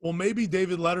 Well, maybe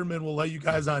David Letterman will let you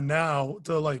guys on now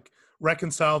to like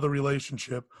reconcile the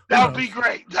relationship. That would be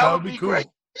great. That would be cool. Great.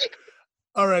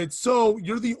 All right. So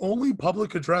you're the only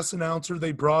public address announcer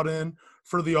they brought in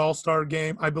for the All-Star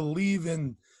game, I believe,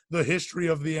 in the history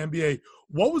of the NBA.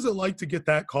 What was it like to get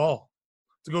that call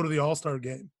to go to the All-Star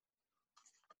game?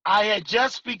 I had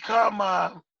just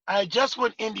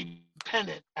went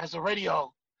independent as a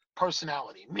radio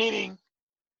personality, meaning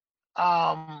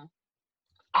I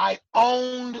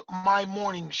owned my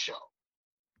morning show.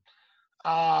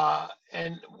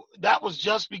 And that was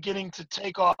just beginning to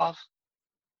take off.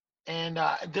 And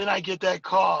then I get that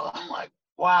call. I'm like,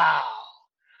 wow.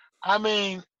 I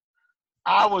mean,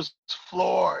 I was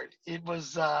floored. It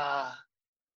was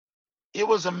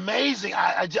amazing.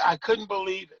 I couldn't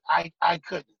believe it. I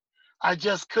couldn't. I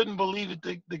just couldn't believe it.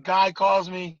 The guy calls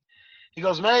me. He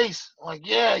goes, Mace. I'm like,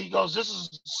 yeah. He goes, this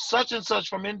is such and such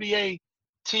from NBA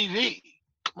TV.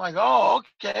 I'm like, oh,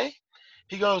 okay.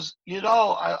 He goes,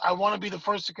 I want to be the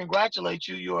first to congratulate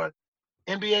you. You're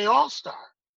NBA All-Star.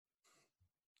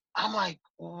 I'm like,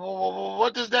 well,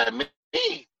 what does that mean?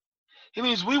 He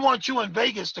means we want you in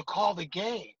Vegas to call the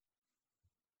game.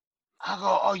 I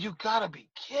go, oh, you gotta be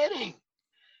kidding.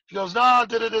 He goes, no,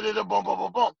 boom, boom,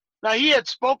 boom, boom. Now, he had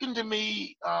spoken to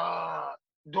me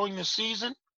during the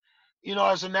season,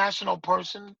 as a national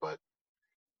person, but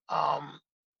I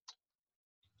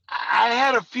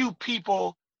had a few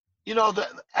people,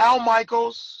 Al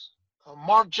Michaels,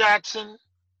 Mark Jackson,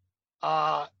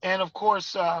 and of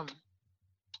course,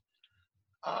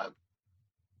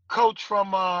 coach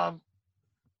from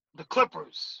the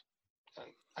Clippers.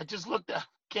 I just looked at,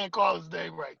 can't call his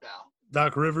name right now.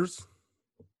 Doc Rivers.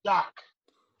 Doc.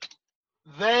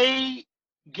 They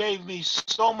gave me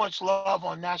so much love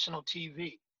on national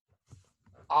TV,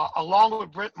 along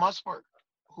with Brent Musburger,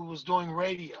 who was doing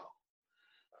radio,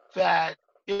 that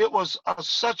it was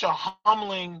such a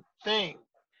humbling thing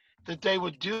that they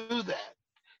would do that.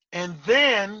 And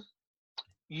then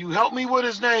you help me with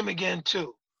his name again,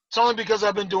 too. It's only because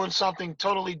I've been doing something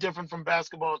totally different from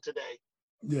basketball today.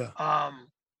 Yeah.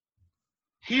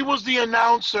 He was the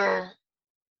announcer.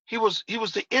 He was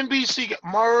the NBC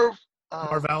Marv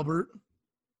Albert.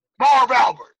 Marv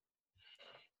Albert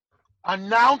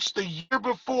announced the year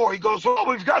before. He goes, well,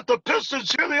 we've got the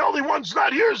Pistons here. The only one's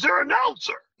not here is their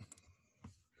announcer.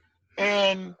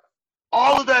 And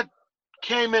all of that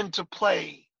came into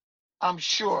play, I'm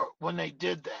sure, when they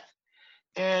did that.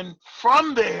 And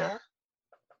from there,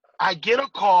 I get a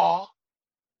call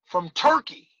from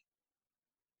Turkey.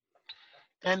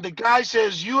 And the guy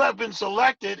says, you have been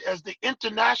selected as the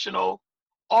international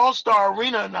all-star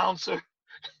arena announcer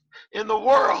in the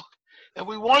world. And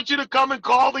we want you to come and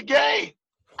call the game.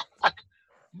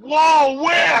 whoa,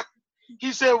 where?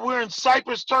 He said, we're in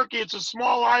Cyprus, Turkey. It's a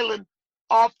small island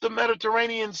off the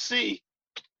Mediterranean Sea.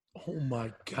 Oh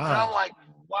my God. And I'm like,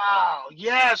 wow.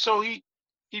 Yeah, so he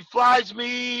flies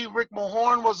me. Rick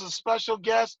Mahorn was a special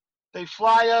guest. They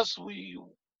fly us. We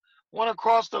went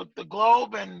across the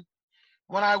globe, and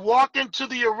when I walk into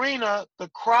the arena, the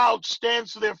crowd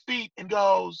stands to their feet and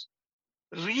goes,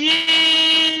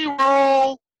 Rio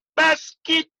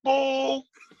basketball.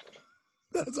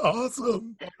 That's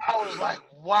awesome. And I was like,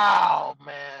 wow,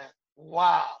 man.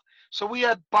 Wow. So we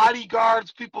had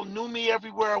bodyguards. People knew me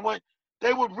everywhere I went.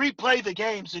 They would replay the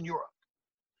games in Europe.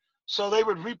 So they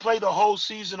would replay the whole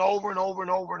season over and over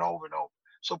and over and over and over.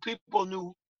 So people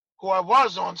knew who I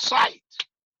was on site.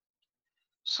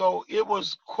 So it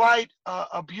was quite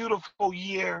a beautiful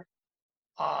year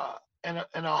and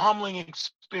a humbling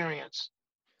experience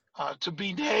to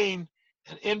be named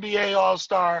an NBA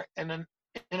All-Star and an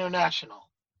international.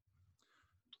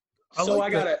 So I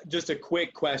got just a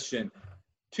quick question.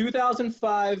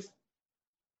 2005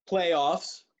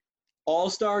 playoffs,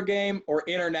 All-Star game, or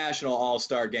international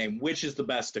All-Star game? Which is the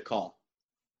best to call?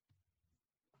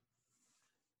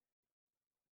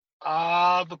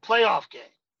 The playoff game.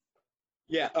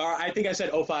 Yeah, I think I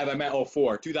said 05. I meant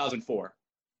 04, 2004.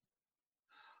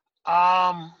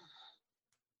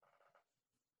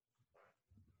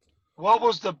 What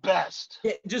was the best?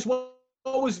 Yeah, just what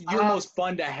was your most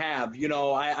fun to have? You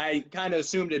know, I kind of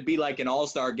assumed it'd be like an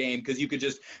all-star game because you could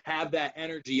just have that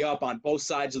energy up on both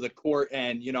sides of the court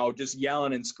and, you know, just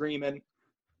yelling and screaming.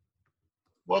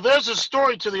 Well, there's a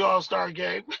story to the all-star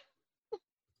game.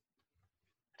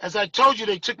 As I told you,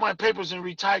 they took my papers and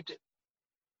retyped it.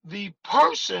 The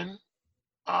person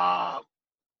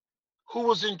who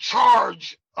was in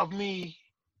charge of me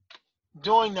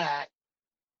doing that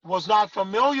was not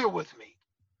familiar with me.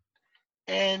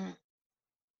 And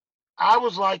I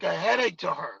was like a headache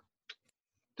to her.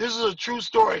 This is a true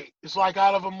story. It's like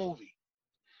out of a movie.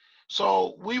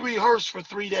 So we rehearsed for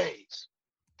 3 days.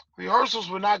 Rehearsals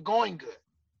were not going good.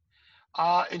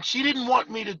 And she didn't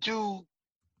want me to do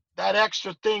that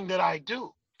extra thing that I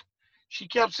do. She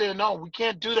kept saying, no, we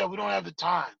can't do that. We don't have the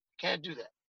time. Can't do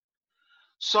that.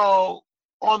 So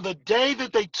on the day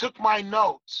that they took my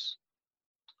notes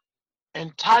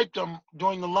and typed them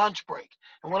during the lunch break,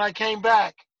 and when I came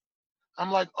back,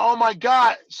 I'm like, oh my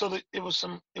God. So it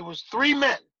was 3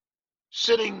 men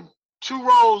sitting 2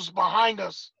 rows behind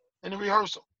us in the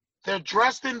rehearsal. They're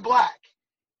dressed in black,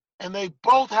 and they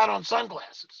both had on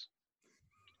sunglasses.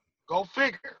 Go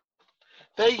figure.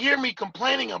 They hear me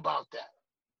complaining about that.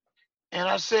 And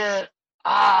I said,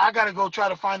 I got to go try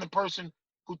to find the person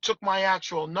who took my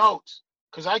actual notes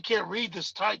because I can't read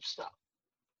this type stuff.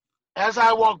 As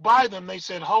I walked by them, they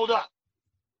said, hold up.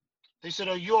 They said,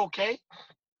 are you okay?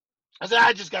 I said,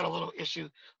 I just got a little issue.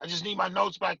 I just need my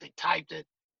notes back. They typed it.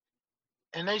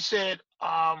 And they said,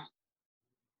 are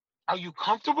you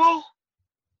comfortable?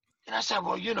 And I said,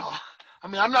 well, you know, I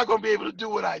mean, I'm not going to be able to do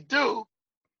what I do.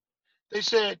 They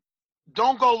said,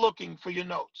 don't go looking for your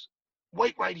notes.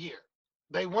 Wait right here.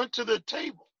 They went to the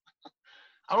table.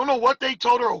 I don't know what they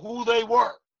told her or who they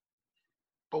were.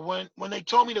 But when they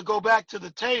told me to go back to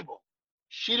the table,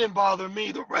 she didn't bother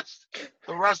me the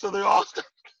rest of the All-Star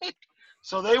game.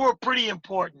 So they were pretty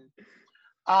important.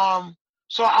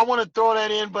 So I want to throw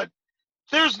that in, but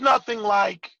there's nothing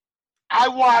like I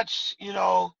watch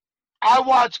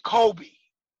Kobe.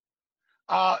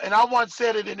 And I once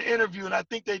said it in an interview, and I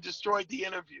think they destroyed the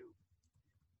interview.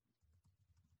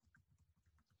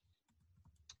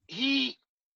 He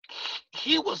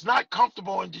was not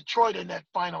comfortable in Detroit in that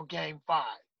final game 5.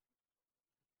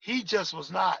 He just was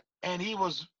not. And he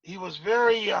was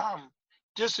very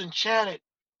disenchanted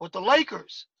with the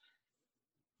Lakers.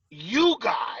 You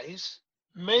guys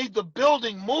made the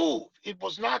building move. It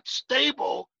was not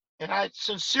stable, and I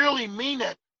sincerely mean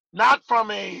it, not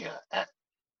from I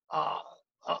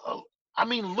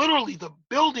mean, literally, the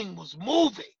building was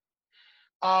moving.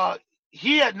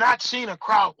 He had not seen a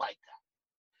crowd like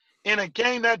that in a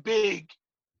game that big.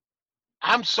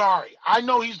 I'm sorry. I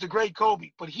know he's the great Kobe,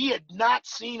 but he had not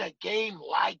seen a game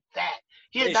like that.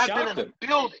 He had not been in a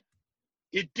building.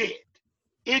 It did.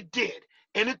 It did.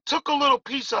 And it took a little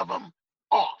piece of him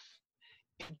off.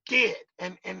 It did.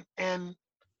 And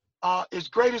as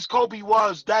great as Kobe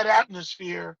was, that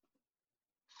atmosphere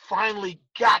finally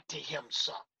got to him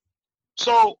some.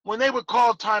 So when they would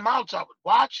call timeouts, I would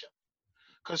watch him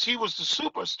because he was the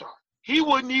superstar. He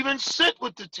wouldn't even sit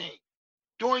with the team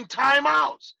during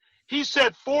timeouts. He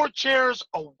sat 4 chairs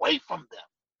away from them.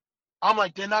 I'm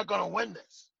like, they're not going to win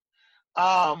this.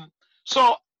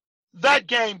 So that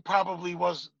game probably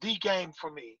was the game for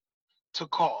me to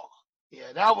call.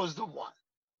 Yeah, that was the one.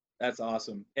 That's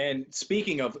awesome. And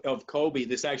speaking of Kobe,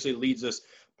 this actually leads us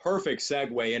perfect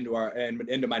segue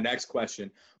into my next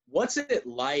question. What's it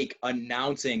like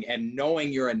announcing and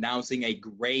knowing you're announcing a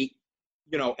great,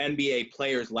 NBA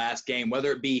player's last game,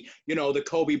 whether it be, the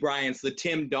Kobe Bryants, the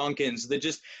Tim Duncans,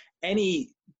 just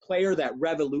any player that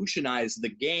revolutionized the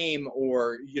game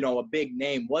or, a big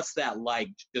name? What's that like?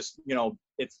 Just,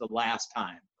 it's the last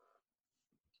time.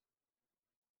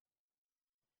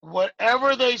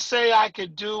 Whatever they say I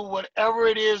could do, whatever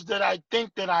it is that I think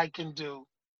that I can do,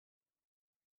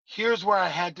 here's where I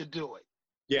had to do it.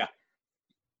 Yeah.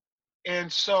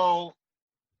 And so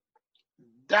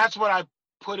that's what I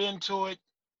put into it.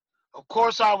 Of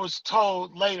course, I was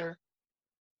told later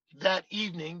that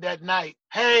evening, that night,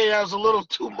 hey, that was a little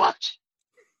too much.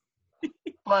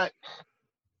 But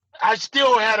I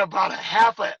still had about a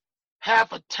half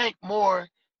a tank more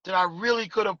that I really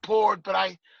could have poured, but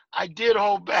I did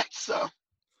hold back some.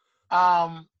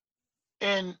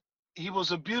 And he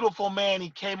was a beautiful man. He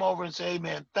came over and said, hey,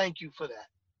 man, thank you for that.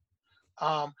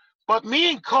 But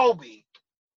me and Kobe,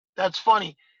 that's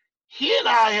funny. He and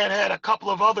I had a couple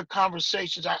of other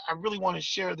conversations. I really want to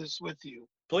share this with you.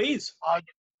 Please.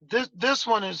 This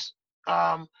one is,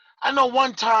 I know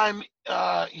one time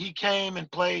he came and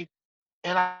played,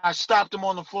 and I stopped him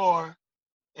on the floor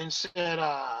and said,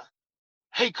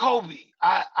 hey, Kobe,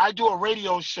 I do a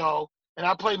radio show, and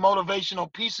I play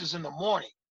motivational pieces in the morning.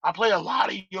 I play a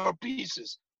lot of your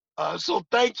pieces. So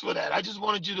thanks for that. I just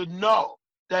wanted you to know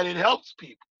that it helps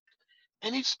people.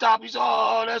 And he stopped. He said,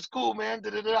 oh, that's cool, man.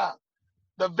 Da-da-da.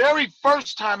 The very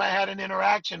first time I had an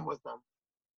interaction with them,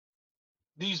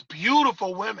 these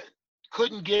beautiful women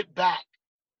couldn't get back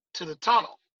to the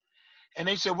tunnel. And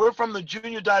they said, we're from the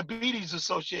Junior Diabetes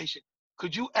Association.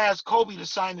 Could you ask Kobe to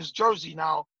sign this jersey?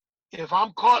 Now, if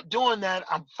I'm caught doing that,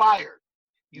 I'm fired.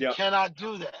 You cannot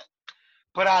do that.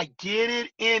 But I did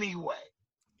it anyway.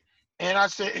 And I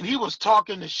said, and he was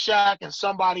talking to Shaq and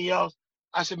somebody else.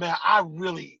 I said, man,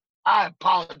 I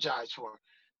apologize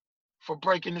for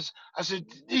breaking this. I said,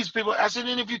 these people,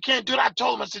 and if you can't do that, I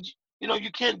told him, I said,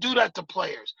 you can't do that to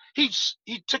players. He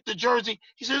took the jersey.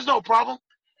 He said, there's no problem.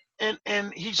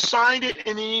 And he signed it,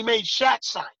 and then he made Shaq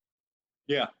sign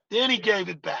it. Yeah. Then he gave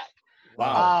it back.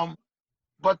 Wow.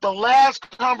 But the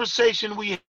last conversation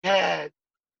we had,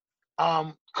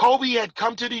 Kobe had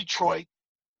come to Detroit,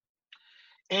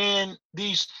 and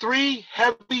these three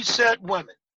heavy-set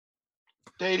women,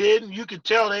 you could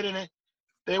tell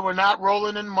they were not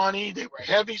rolling in money. They were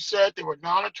heavy-set. They were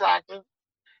non-attractive.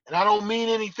 And I don't mean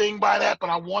anything by that,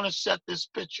 but I want to set this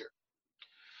picture.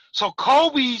 So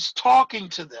Kobe's talking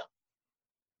to them,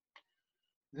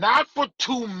 not for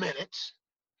 2 minutes,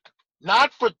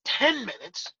 not for 10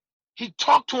 minutes. He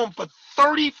talked to him for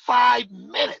 35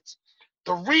 minutes.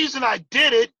 The reason I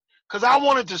did it, because I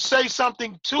wanted to say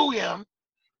something to him,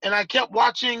 and I kept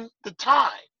watching the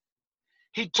time.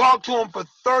 He talked to him for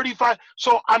 35.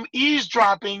 So I'm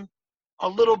eavesdropping a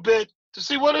little bit to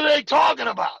see what are they talking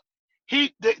about.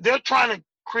 They're trying to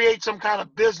create some kind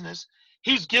of business.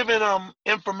 He's giving them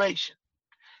information.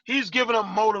 He's giving them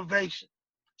motivation.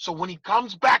 So when he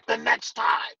comes back the next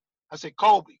time, I said,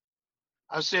 Kobe,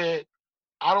 I said,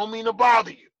 I don't mean to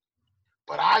bother you,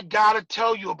 but I got to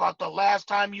tell you about the last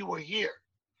time you were here.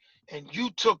 And you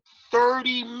took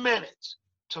 30 minutes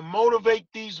to motivate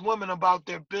these women about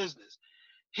their business.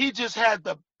 He just had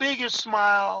the biggest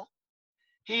smile.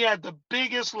 He had the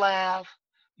biggest laugh.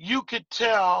 You could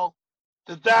tell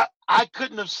that I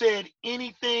couldn't have said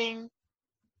anything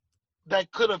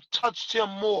that could have touched him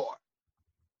more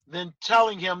than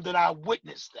telling him that I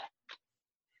witnessed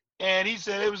that. And he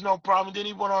said it was no problem. Then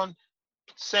he went on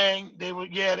saying they were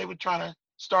trying to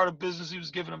start a business. He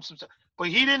was giving them some stuff. But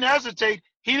he didn't hesitate.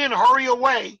 He didn't hurry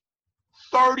away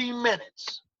 30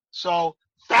 minutes. So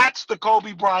that's the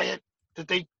Kobe Bryant that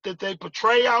they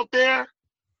portray out there.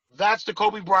 That's the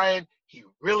Kobe Bryant he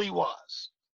really was.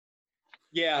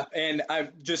 Yeah, and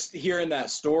I've just hearing that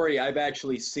story, I've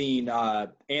actually seen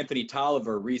Anthony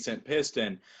Tolliver, recent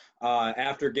Piston,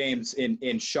 after games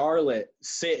in Charlotte,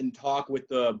 sit and talk with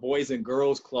the Boys and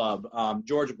Girls Club.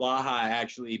 George Blaha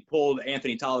actually pulled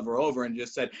Anthony Tolliver over and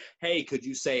just said, hey, could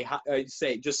you say hi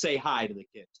to the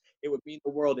kids? It would mean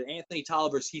the world. And Anthony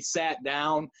Tolliver, he sat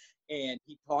down and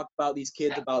he talked about these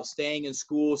kids, about staying in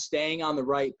school, staying on the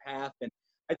right path. And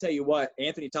I tell you what,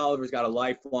 Anthony Tolliver's got a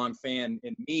lifelong fan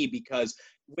in me, because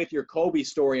with your Kobe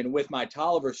story and with my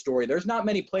Tolliver story, there's not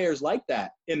many players like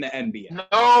that in the NBA.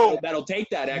 No. That'll take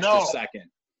that extra second.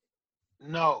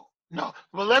 No.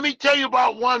 Well, let me tell you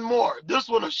about one more. This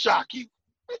one will shock you.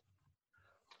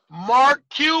 Mark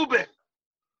Cuban.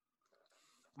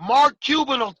 Mark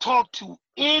Cuban will talk to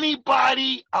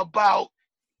anybody about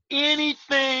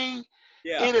anything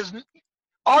Yeah. in his.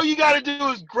 All you got to do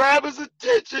is grab his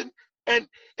attention, and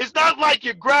it's not like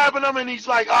you're grabbing him and he's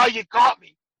like, "Oh, you caught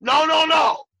me." No, no,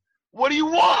 no. What do you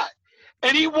want?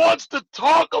 And he wants to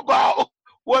talk about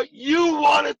what you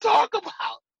want to talk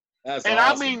about. That's and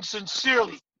awesome. I mean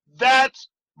sincerely, that's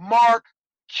Mark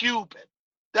Cuban.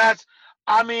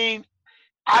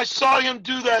 I saw him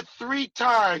do that 3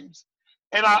 times,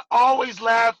 and I always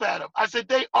laugh at him. I said,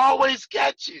 they always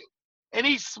catch you. And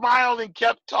he smiled and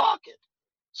kept talking.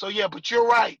 So, yeah, but you're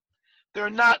right. There are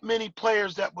not many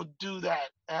players that would do that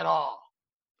at all.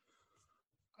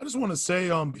 I just want to say,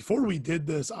 before we did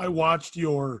this, I watched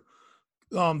your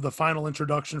the final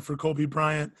introduction for Kobe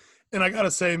Bryant, and I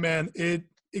gotta say, man, it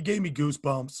gave me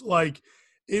goosebumps. Like,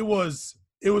 it was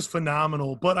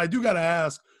phenomenal. But I do gotta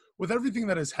ask, with everything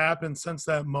that has happened since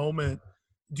that moment,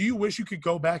 do you wish you could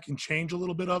go back and change a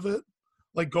little bit of it,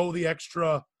 like go the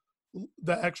extra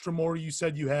more you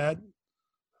said you had?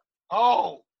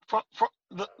 Oh, from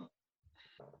the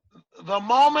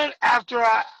moment after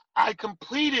I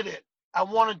completed it, I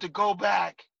wanted to go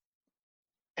back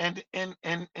and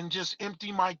just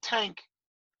empty my tank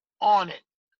on it.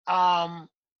 I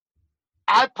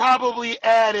probably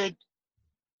added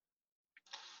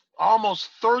almost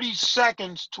 30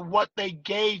 seconds to what they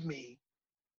gave me.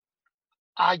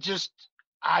 I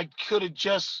could have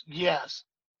just, yes.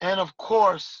 And of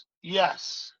course,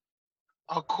 yes.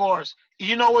 Of course.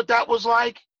 You know what that was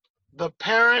like? The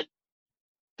parent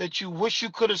that you wish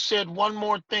you could have said one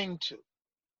more thing to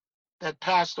that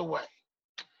passed away.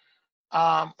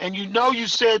 And you know you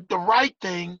said the right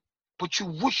thing, but you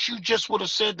wish you just would have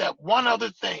said that one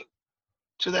other thing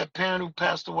to that parent who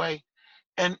passed away.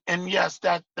 And yes,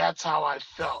 that's how I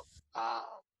felt.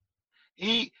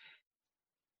 The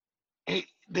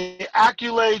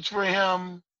accolades for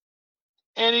him,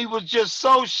 and he was just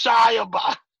so shy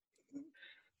about it.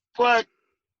 But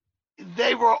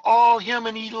they were all him,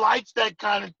 and he likes that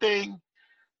kind of thing.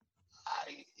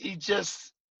 He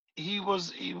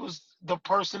was the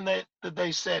person that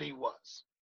they said he was.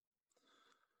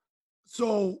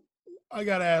 So I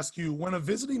got to ask you, when a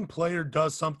visiting player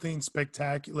does something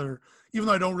spectacular, even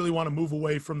though I don't really want to move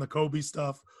away from the Kobe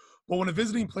stuff, but when a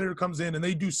visiting player comes in and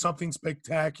they do something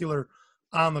spectacular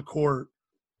on the court,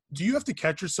 do you have to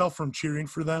catch yourself from cheering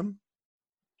for them?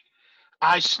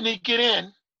 I sneak it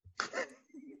in.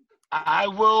 I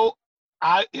will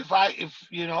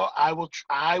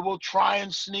try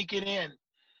and sneak it in.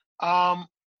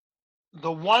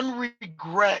 The one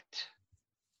regret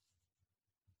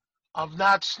of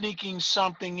not sneaking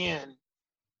something in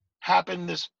happened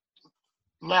this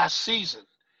last season.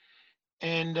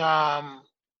 And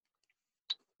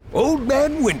Old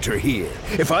Man Winter here.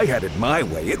 If I had it my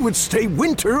way, it would stay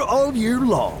winter all year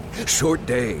long. Short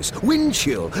days, wind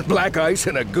chill, black ice,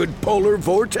 and a good polar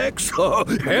vortex. Oh,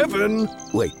 heaven.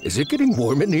 Wait, is it getting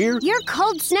warm in here? Your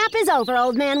cold snap is over,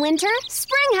 Old Man Winter.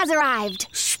 Spring has arrived.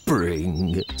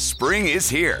 Spring. Spring is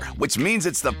here, which means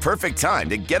it's the perfect time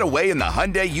to get away in the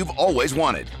Hyundai you've always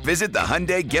wanted. Visit the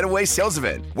Hyundai Getaway Sales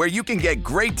Event, where you can get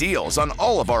great deals on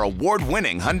all of our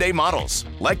award-winning Hyundai models,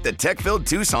 like the tech-filled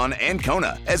Tucson and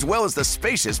Kona, as well as the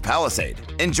spacious Palisade.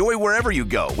 Enjoy wherever you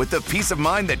go with the peace of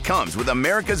mind that comes with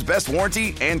America's best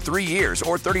warranty and 3 years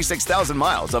or 36,000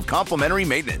 miles of complimentary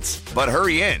maintenance. But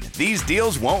hurry in, these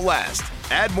deals won't last.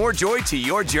 Add more joy to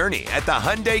your journey at the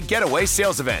Hyundai Getaway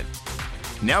Sales Event.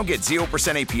 Now get 0%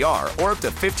 APR or up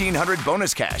to $1,500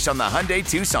 bonus cash on the Hyundai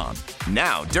Tucson.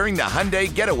 Now, during the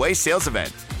Hyundai Getaway Sales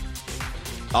Event.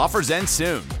 Offers end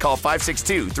soon. Call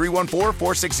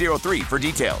 562-314-4603 for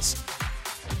details.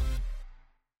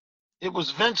 it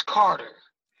was Vince Carter.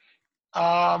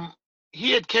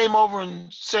 He had came over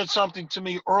and said something to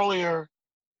me earlier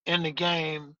in the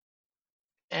game,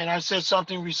 and I said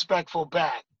something respectful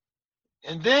back.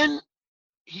 And then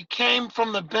he came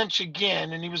from the bench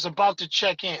again, and he was about to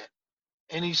check in.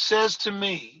 And he says to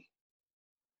me,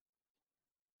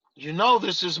 you know,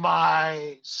 this is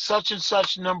my such and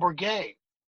such number game.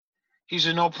 He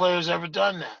said, no player's ever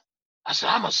done that. I said,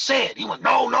 I'm going to say it. He went,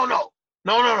 no.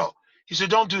 He said,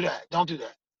 don't do that. Don't do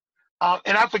that.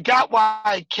 And I forgot why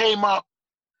it came up.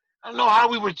 I don't know how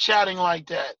we were chatting like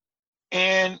that.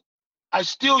 And I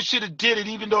still should have did it,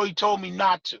 even though he told me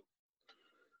not to.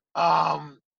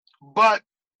 But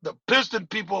the Piston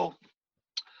people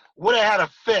would have had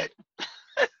a fit.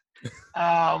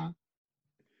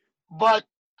 But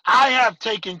I have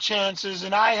taken chances,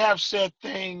 and I have said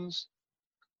things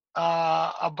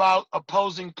about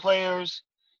opposing players.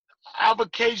 I've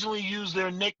occasionally used their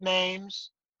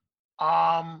nicknames.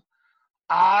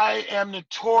 I am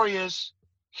notorious.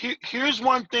 Here's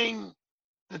one thing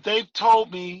that they've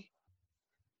told me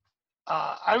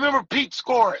I remember Pete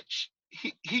Skorich.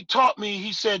 He taught me.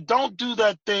 He said, "Don't do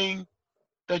that thing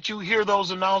that you hear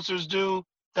those announcers do,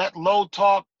 that low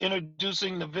talk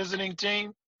introducing the visiting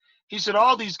team." He said,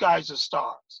 "All these guys are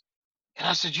stars." And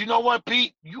I said, "You know what,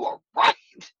 Pete? You are right.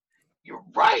 You're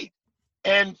right."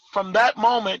 And from that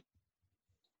moment,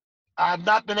 I've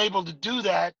not been able to do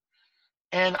that.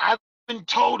 And I've been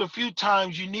told a few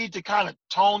times you need to kind of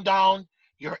tone down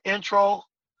your intro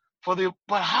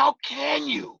but how can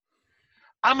you?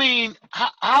 I mean,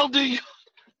 how do you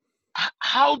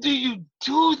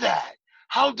do that?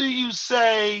 How do you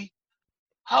say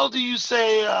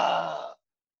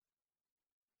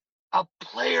a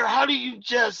player? How do you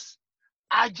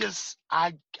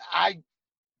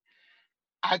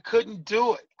I couldn't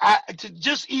do it.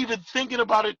 Just even thinking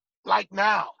about it like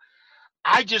now,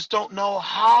 I just don't know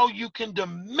how you can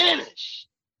diminish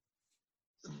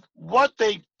what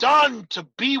they've done to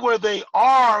be where they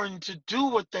are and to do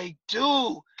what they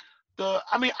do.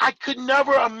 I could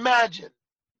never imagine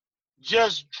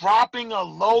just dropping a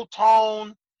low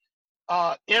tone,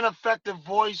 ineffective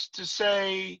voice to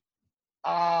say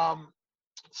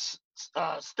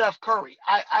Steph Curry.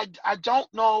 I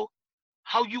don't know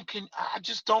how you can. I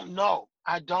just don't know.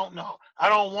 I don't know. I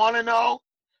don't want to know.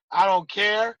 I don't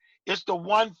care. It's the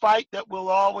one fight that we'll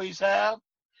always have,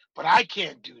 but I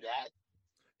can't do that.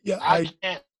 Yeah, I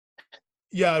can't.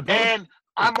 Yeah, and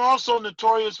I'm also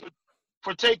notorious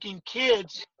for taking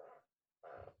kids.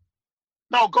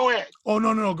 No, go ahead. Oh,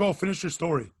 no. Go finish your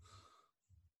story.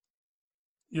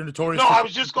 You're notorious. No, I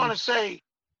was just going to say,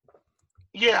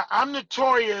 yeah, I'm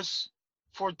notorious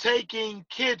for taking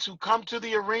kids who come to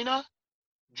the arena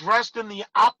dressed in the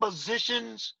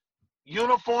opposition's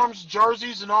uniforms,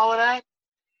 jerseys, and all of that.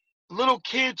 Little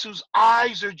kids whose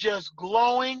eyes are just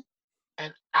glowing,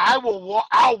 and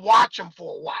I'll watch them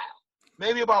for a while,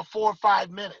 maybe about 4 or 5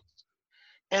 minutes.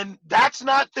 And that's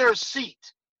not their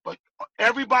seat, but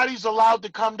everybody's allowed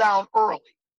to come down early.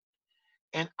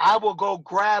 And I will go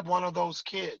grab one of those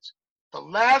kids. The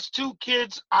last 2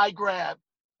 kids I grabbed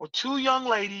were 2 young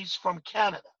ladies from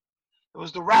Canada. It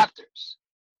was the Raptors.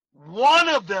 One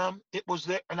of them, it was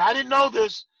their, and I didn't know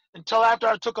this until after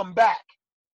I took them back.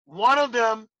 One of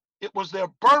them, it was their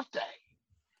birthday.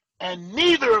 And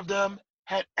neither of them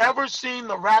had ever seen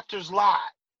the Raptors live.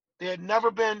 They had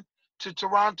never been to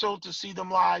Toronto to see them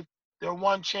live. Their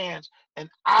one chance. And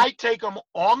I take them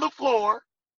on the floor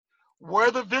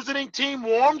where the visiting team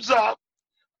warms up.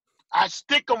 I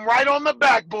stick them right on the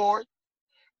backboard.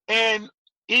 And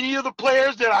any of the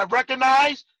players that I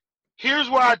recognize, here's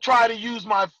where I try to use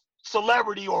my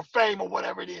celebrity or fame or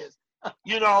whatever it is.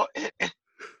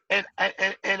 And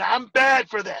I'm bad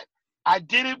for that. I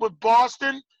did it with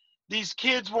Boston. These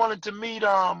kids wanted to meet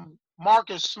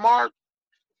Marcus Smart.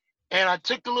 And I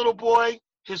took the little boy.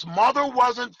 His mother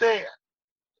wasn't there.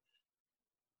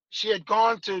 She had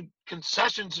gone to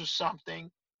concessions or something.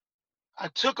 I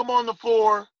took him on the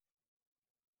floor.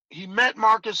 He met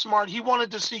Marcus Smart. He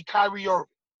wanted to see Kyrie Irving.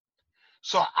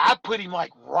 So I put him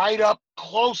like right up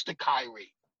close to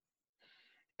Kyrie.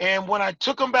 And when I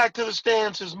took him back to the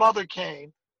stands, his mother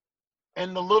came,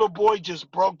 and the little boy just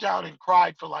broke down and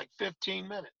cried for like 15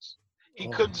 minutes. He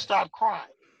couldn't stop crying.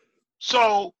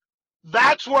 So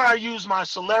that's where I use my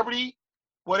celebrity.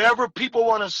 Whatever people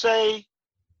want to say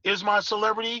is my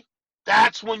celebrity,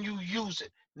 that's when you use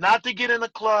it. Not to get in a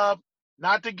club,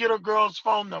 not to get a girl's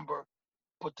phone number,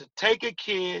 but to take a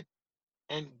kid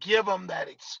and give them that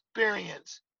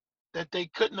experience that they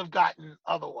couldn't have gotten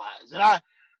otherwise. And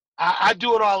I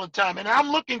do it all the time. And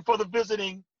I'm looking for the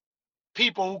visiting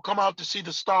people who come out to see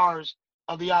the stars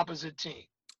of the opposite team.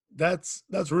 That's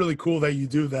really cool that you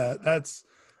do that. That's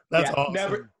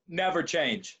awesome. Never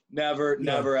change.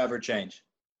 Never ever change.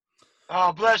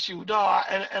 Oh, bless you. No,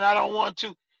 and I don't want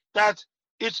to.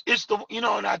 It's the,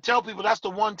 and I tell people that's the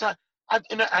one time.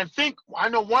 I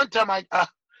know one time I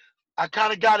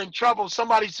kind of got in trouble.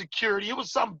 Somebody's security, it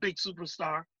was some big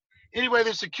superstar. Anyway,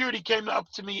 the security came up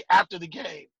to me after the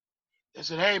game. They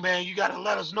said, "Hey man, you got to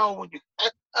let us know when you."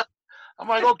 I'm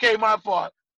like, "Okay, my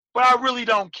fault," but I really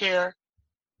don't care.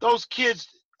 Those kids.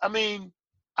 I mean,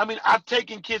 I've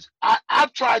taken kids.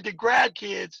 I've tried to grab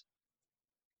kids,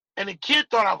 and the kid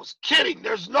thought I was kidding.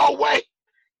 There's no way.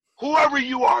 Whoever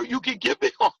you are, you can get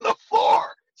me on the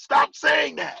floor. Stop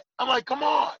saying that. I'm like, come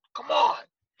on.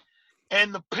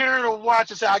 And the parent will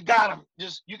watch and say, "I got him.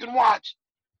 Just, you can watch.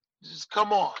 Just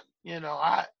come on."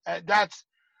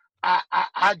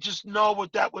 I just know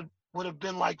what that would have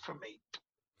been like for me.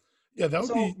 Yeah, that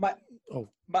would be.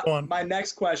 My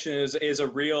next question is a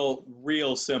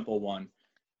real simple one.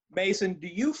 Mason, do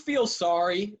you feel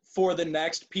sorry for the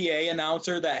next PA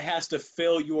announcer that has to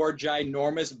fill your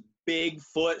ginormous big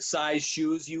foot-sized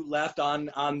shoes you left on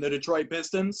the Detroit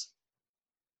Pistons?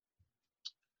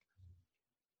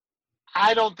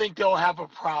 I don't think they'll have a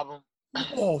problem.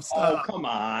 Oh, stop. Oh, come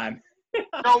on.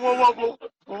 No, well,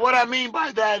 what I mean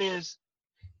by that is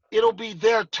it'll be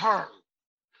their turn.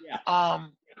 Yeah.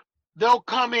 They'll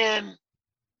come in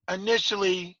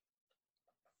initially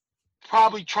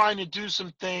probably trying to do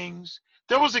some things.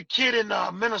 There was a kid in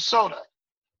Minnesota.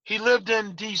 He lived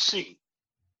in D.C.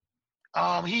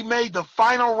 He made the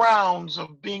final rounds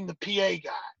of being the PA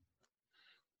guy.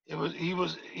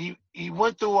 He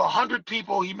went through 100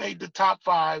 people. He made the top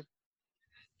 5.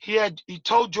 He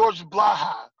told George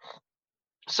Blaha,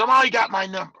 somehow he got my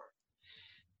number.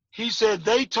 He said,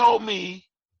 they told me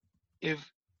if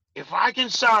I can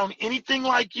sound anything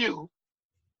like you,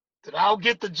 that I'll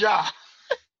get the job.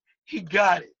 He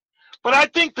got it. But I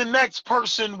think the next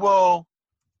person will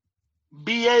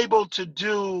be able to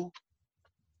do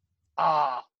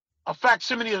a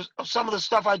facsimile of some of the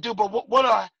stuff I do. But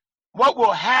what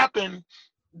will happen,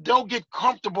 they'll get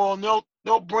comfortable and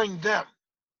they'll bring them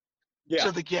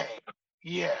to the game.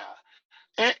 Yeah.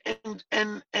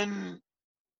 And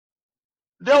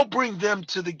they'll bring them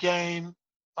to the game.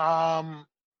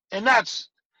 And that's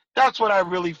what I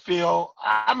really feel.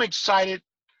 I'm excited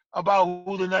about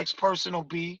who the next person will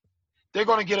be. They're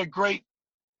going to get a great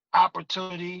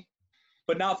opportunity.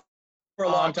 But not for a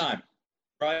long time,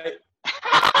 right?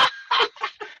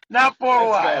 Not for a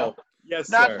while. Go. Yes,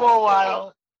 not sir. for a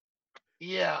while.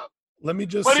 Yeah. Let me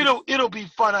just. But it'll be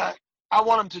fun. I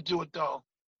want them to do it though.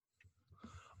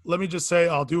 Let me just say,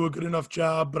 I'll do a good enough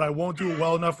job, but I won't do it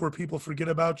well enough where people forget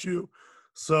about you.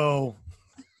 So.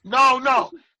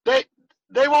 No,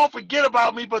 they won't forget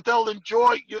about me, but they'll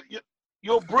enjoy you.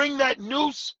 You'll bring that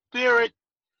new spirit,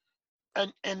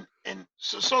 and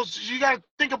so you got to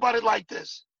think about it like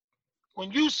this: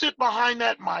 when you sit behind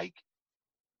that mic,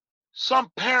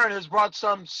 some parent has brought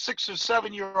some 6 or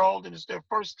 7-year-old, and it's their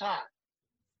first time.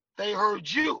 They heard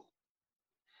you,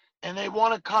 and they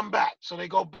want to come back, so they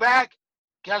go back.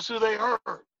 Guess who they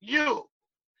heard? You.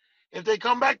 If they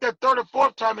come back that 3rd or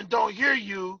 4th time and don't hear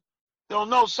you, they'll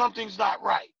know something's not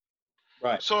right.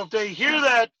 Right. So if they hear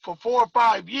that for 4 or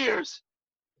 5 years,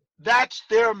 that's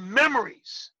their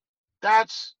memories.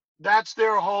 That's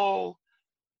their whole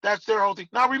thing.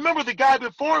 Now remember the guy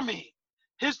before me,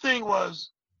 his thing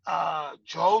was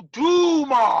Joe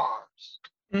Dumars.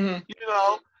 Mm-hmm. You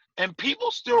know, and people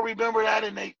still remember that,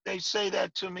 and they say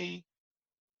that to me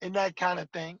and that kind of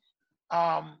thing.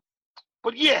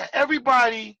 But yeah,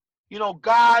 everybody, you know,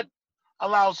 God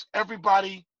allows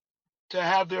everybody to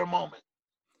have their moment.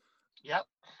 Yep.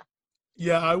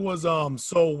 Yeah, I was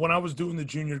so when I was doing the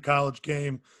junior college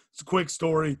game, it's a quick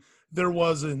story. There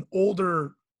was an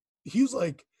older, he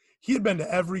had been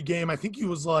to every game. I think he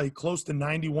was like close to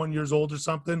 91 years old or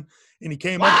something. And he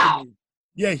came up to me.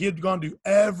 Yeah, he had gone to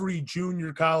every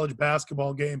junior college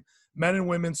basketball game. Men and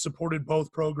women, supported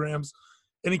both programs.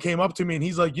 And he came up to me and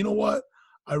he's like, you know what?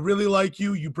 I really like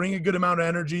you. You bring a good amount of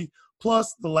energy.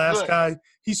 Plus, the last guy,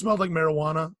 he smelled like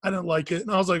marijuana. I didn't like it.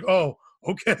 And I was like, oh,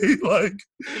 okay. Like,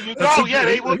 you know, yeah,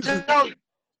 they will tell you.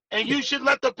 And you should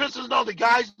let the Pistons know the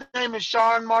guy's name is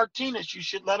Sean Martinez. You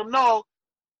should let him know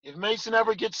if Mason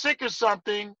ever gets sick or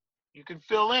something, you can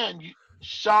fill in.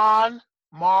 Sean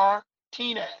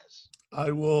Martinez.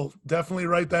 I will definitely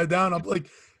write that down. I'm like,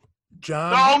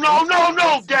 John.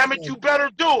 No, damn it. You better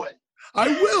do it. I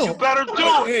will. You better do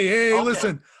it. Hey, okay.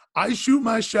 Listen, I shoot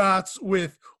my shots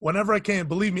with whenever I can.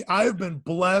 Believe me, I have been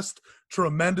blessed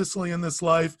tremendously in this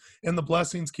life, and the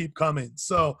blessings keep coming.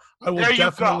 So I will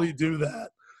definitely do that.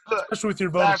 Good. Especially with your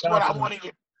vote. That's what I want to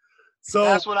hear. So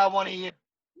that's what I want to hear.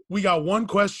 We got one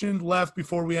question left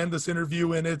before we end this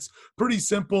interview, and it's pretty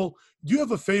simple. Do you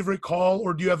have a favorite call,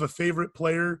 or do you have a favorite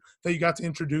player that you got to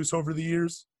introduce over the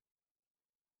years?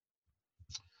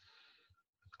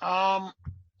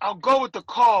 I'll go with the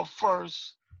call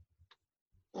first.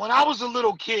 When I was a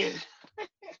little kid,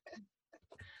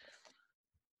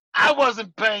 I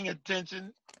wasn't paying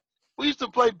attention. We used to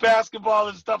play basketball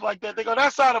and stuff like that. They go,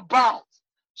 that's out of bounds.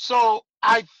 So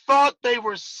I thought they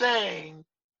were saying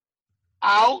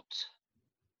out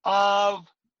of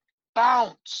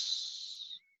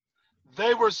bounds.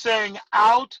 They were saying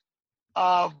out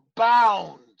of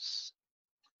bounds.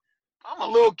 I'm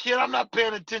a little kid. I'm not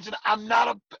paying attention. I'm not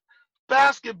a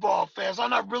basketball fan, so I'm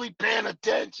not really paying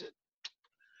attention.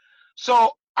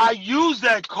 So I used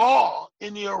that call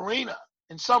in the arena,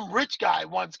 and some rich guy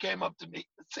once came up to me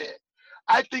and said,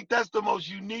 I think that's the most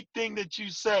unique thing that you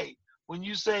say when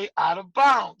you say out of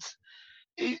bounds.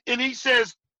 He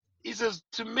says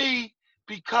to me,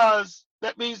 because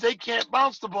that means they can't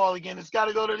bounce the ball again. It's got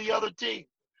to go to the other team.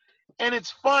 And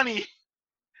it's funny,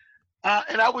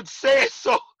 and I would say it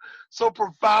so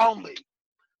profoundly.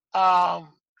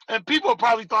 And people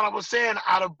probably thought I was saying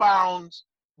out of bounds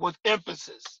with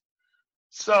emphasis.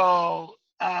 So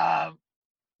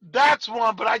that's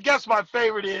one, but I guess my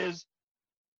favorite is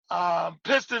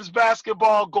Pistons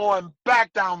basketball going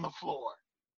back down the floor.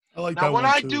 I like now, that when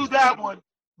one I too. do that one,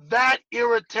 that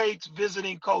irritates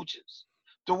visiting coaches.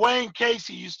 Dwayne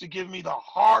Casey used to give me the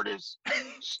hardest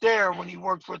stare when he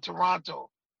worked for Toronto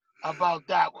about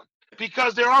that one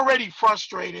because they're already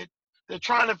frustrated. They're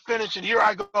trying to finish, and here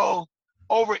I go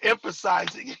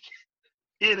overemphasizing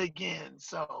it again.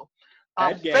 So,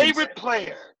 favorite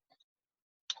player.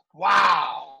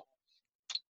 Wow.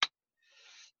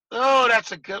 Oh,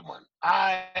 that's a good one.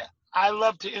 I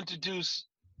love to introduce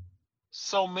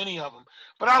so many of them,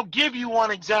 but I'll give you one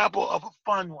example of a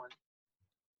fun one.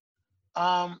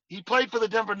 He played for the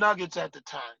Denver Nuggets at the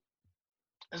time.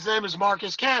 His name is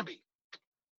Marcus Camby.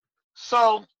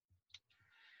 So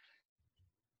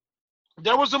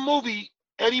there was a movie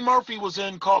Eddie Murphy was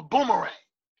in called Boomerang.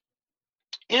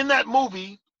 In that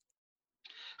movie,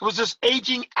 it was this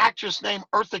aging actress named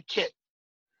Eartha Kitt.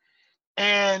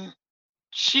 And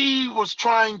she was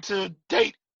trying to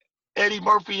date Eddie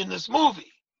Murphy in this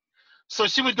movie. So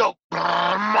she would go,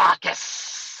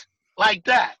 Marcus, like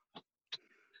that.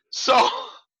 So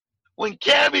when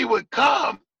Camby would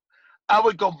come, I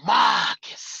would go,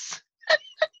 Marcus.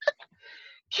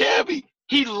 Camby,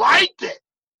 he liked it.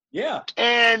 Yeah.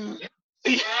 And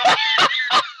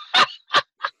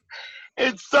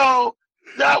and so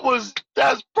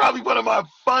that's probably one of my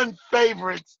fun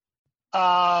favorites.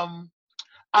 I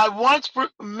once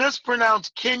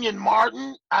mispronounced Kenyon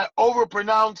Martin. I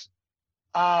overpronounced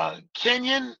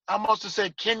Kenyon. I must have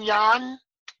said Kenyon.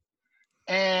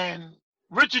 And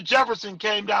Richard Jefferson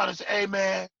came down and said, hey,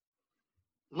 man,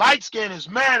 light skin is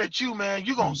mad at you, man.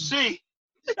 You're going to see.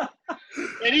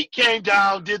 And he came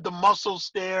down, did the muscle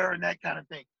stare and that kind of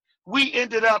thing. We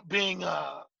ended up being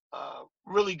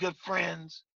really good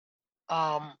friends.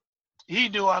 He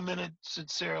knew I meant it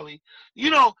sincerely.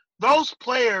 You know, those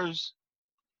players,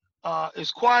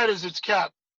 as quiet as it's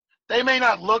kept, they may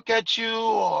not look at you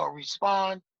or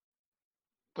respond,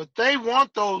 but they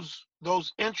want those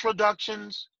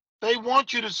introductions. They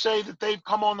want you to say that they've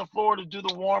come on the floor to do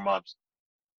the warm-ups.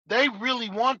 They really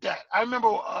want that. I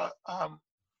remember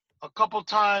a couple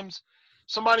times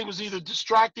somebody was either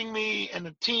distracting me and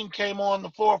the team came on the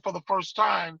floor for the first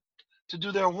time to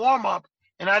do their warm-up,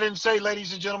 and I didn't say,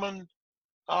 ladies and gentlemen,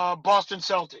 Boston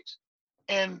Celtics.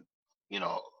 And, you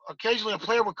know, occasionally a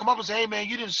player would come up and say, hey, man,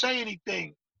 you didn't say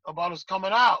anything about us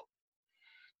coming out.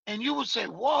 And you would say,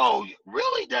 whoa,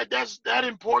 really? That's that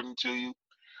important to you?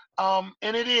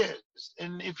 And it is.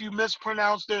 And if you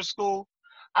mispronounce their school,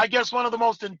 I guess one of the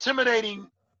most intimidating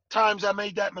times I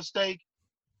made that mistake,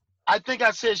 I think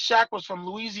I said Shaq was from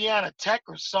Louisiana Tech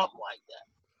or something like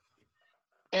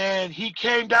that. And he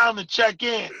came down to check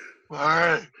in.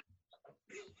 Hey,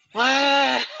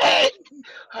 why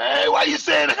you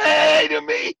saying hey to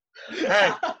me?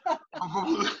 Hey,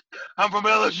 I'm from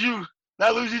LSU.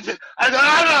 Not Louisiana.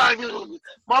 I know.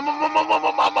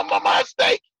 My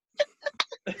mistake.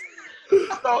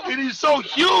 So, and he's so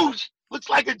huge, looks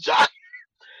like a giant.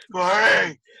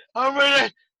 Hey, I'm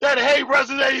ready. That hey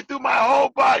resonated through my whole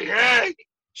body. Hey.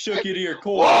 Shook you to your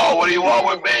core. Whoa, what do you want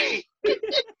with me?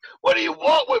 What do you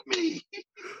want with me?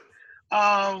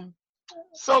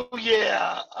 So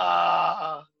yeah,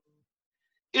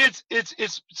 it's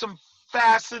some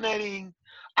fascinating.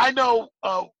 I know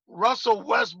Russell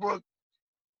Westbrook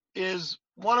is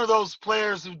one of those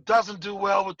players who doesn't do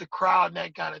well with the crowd and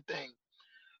that kind of thing.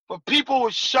 But people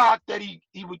were shocked that he'd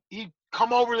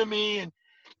come over to me and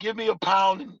give me a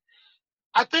pound. And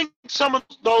I think some of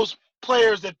those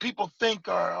players that people think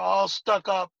are all stuck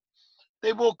up,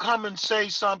 they will come and say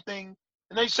something,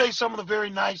 and they say some of the very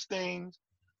nice things.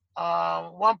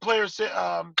 One player said,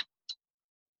 Al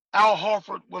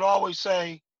Horford would always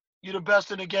say, "You're the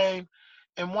best in the game."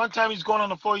 And one time he's going on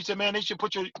the floor, he said, "Man, they should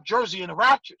put your jersey in the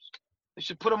Raptors. They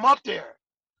should put him up there."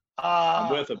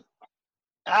 I'm with him.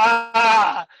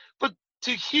 But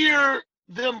to hear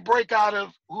them break out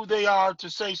of who they are to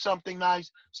say something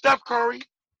nice. Steph Curry,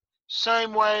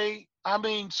 same way. I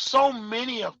mean, so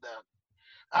many of them.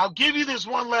 I'll give you this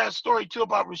one last story, too,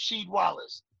 about Rasheed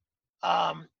Wallace,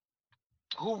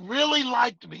 who really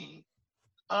liked me.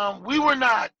 We were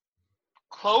not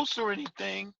close or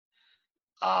anything,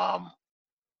 but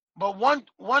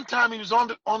one time he was on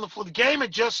the floor. The game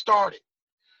had just started.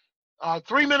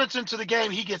 3 minutes into the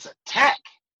game, he gets a tech.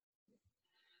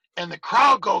 And the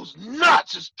crowd goes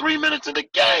nuts. It's 3 minutes in the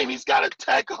game. He's got a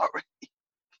tech already.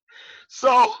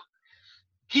 So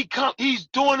he's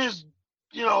doing his,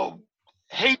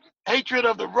 hatred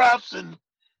of the refs, and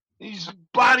he's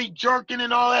body jerking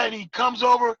and all that, and he comes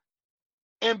over,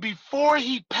 and before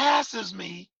he passes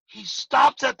me, he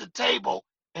stops at the table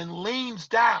and leans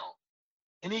down,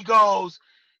 and he goes,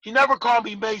 he never called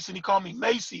me Mason, he called me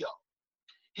Maceo.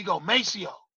 He go,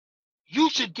 Maceo, you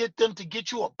should get them to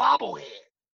get you a bobblehead.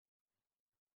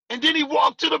 And then he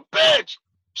walked to the bench.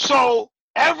 So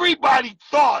everybody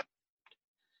thought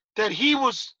that he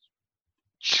was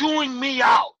chewing me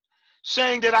out,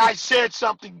 saying that I said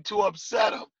something to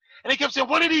upset him. And he kept saying,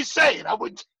 what did he say? And I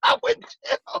wouldn't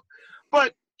tell.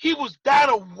 But he was that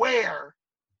aware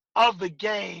of the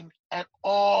game at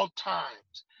all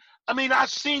times. I mean, I've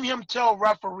seen him tell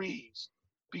referees,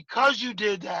 because you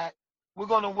did that, we're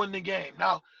going to win the game.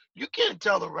 Now, you can't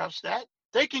tell the refs that.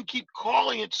 They can keep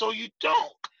calling it so you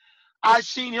don't. I've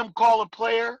seen him call a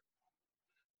player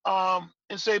and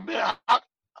say, man,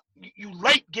 you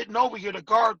late getting over here to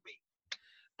guard me.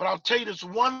 But I'll tell you this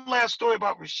one last story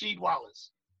about Rasheed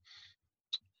Wallace.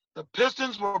 The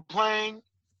Pistons were playing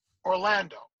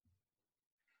Orlando.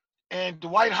 And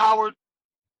Dwight Howard,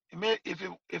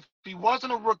 if he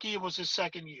wasn't a rookie, it was his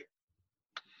second year.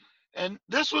 And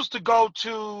this was to go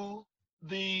to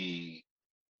the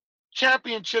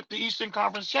championship, the Eastern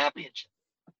Conference Championship.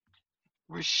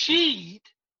 Rasheed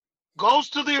goes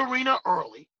to the arena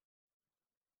early,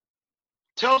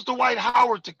 tells Dwight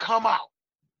Howard to come out.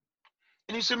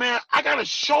 And he said, man, I got to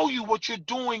show you what you're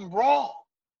doing wrong.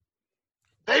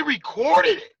 They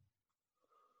recorded it.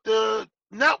 The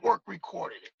network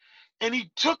recorded it. And he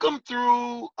took him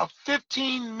through a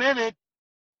 15-minute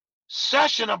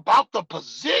session about the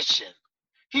position.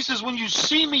 He says, when you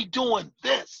see me doing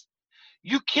this,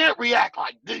 you can't react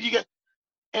like this.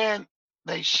 And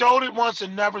they showed it once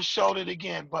and never showed it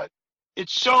again. But it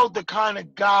showed the kind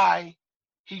of guy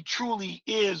he truly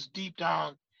is deep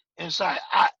down inside.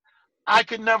 I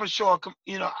could never show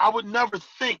I would never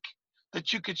think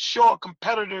that you could show a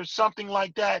competitor something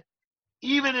like that,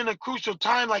 even in a crucial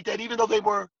time like that, even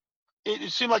though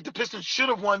it seemed like the Pistons should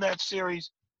have won that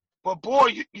series. But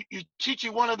boy, you're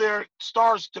teaching one of their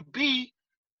stars to be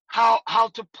how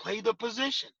to play the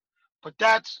position. But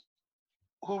that's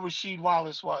who Rasheed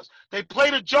Wallace was. They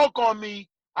played a joke on me.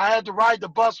 I had to ride the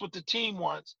bus with the team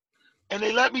once, and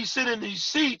they let me sit in these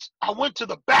seats. I went to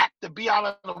the back to be out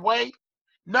of the way,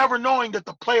 never knowing that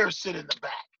the players sit in the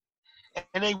back.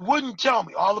 And they wouldn't tell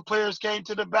me. All the players came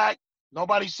to the back.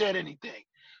 Nobody said anything.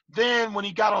 Then when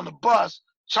he got on the bus,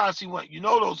 Chauncey went,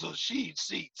 those are Rasheed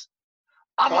seats.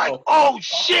 I'm like, oh,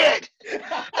 shit.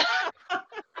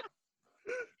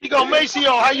 He go,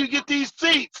 Maceo, how you get these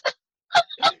seats?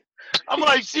 I'm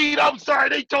like, Sheed, I'm sorry.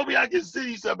 They told me I can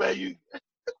see some of you.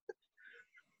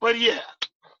 But, yeah.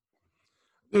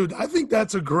 Dude, I think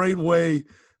that's a great way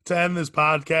to end this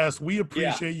podcast. We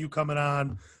appreciate you coming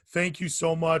on. Thank you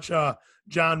so much,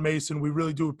 John Mason. We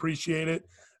really do appreciate it.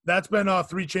 That's been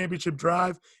 3 Championship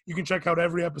Drive. You can check out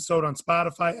every episode on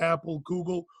Spotify, Apple,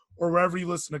 Google, or wherever you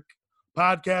listen to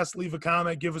podcasts. Leave a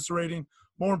comment, give us a rating.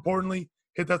 More importantly,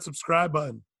 hit that subscribe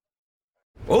button.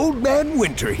 Old Man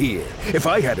Winter here. If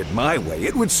I had it my way,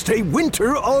 it would stay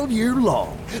winter all year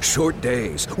long. Short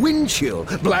days, wind chill,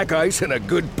 black ice, and a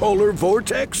good polar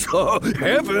vortex. Oh,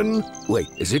 heaven. Wait,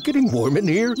 is it getting warm in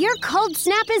here? Your cold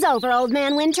snap is over, Old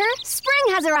Man Winter.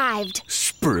 Spring has arrived.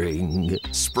 Spring.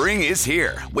 Spring is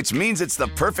here, which means it's the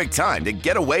perfect time to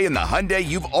get away in the Hyundai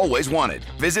you've always wanted.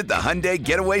 Visit the Hyundai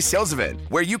Getaway Sales Event,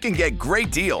 where you can get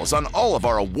great deals on all of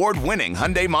our award-winning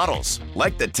Hyundai models,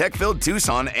 like the tech-filled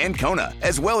Tucson and Kona,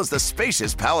 as well as the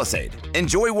spacious Palisade.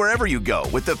 Enjoy wherever you go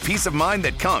with the peace of mind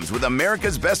that comes with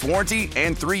America's best warranty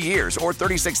and 3 years or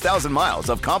 36,000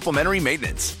 miles of complimentary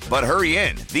maintenance. But hurry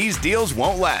in, these deals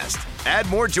won't last. Add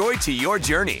more joy to your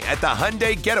journey at the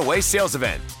Hyundai Getaway Sales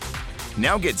Event.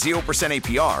 Now get 0%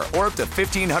 APR or up to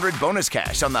 $1,500 bonus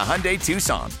cash on the Hyundai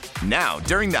Tucson. Now,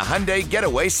 during the Hyundai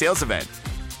Getaway Sales Event.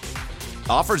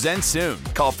 Offers end soon.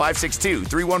 Call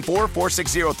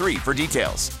 562-314-4603 for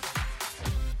details.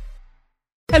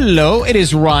 Hello, it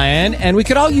is Ryan, and we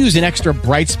could all use an extra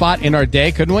bright spot in our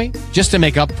day, couldn't we? Just to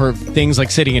make up for things like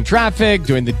sitting in traffic,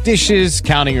 doing the dishes,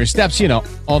 counting your steps,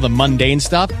 all the mundane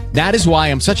stuff. That is why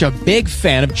I'm such a big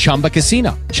fan of Chumba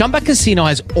Casino. Chumba Casino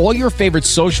has all your favorite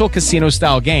social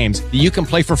casino-style games that you can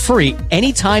play for free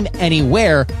anytime,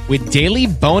 anywhere with daily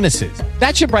bonuses.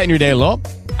 That should brighten your day a little.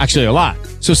 Actually, a lot.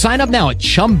 So sign up now at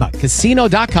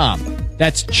ChumbaCasino.com.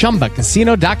 That's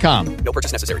ChumbaCasino.com. No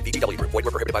purchase necessary. VGW Group. Void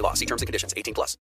where prohibited by law. See terms and conditions. 18+.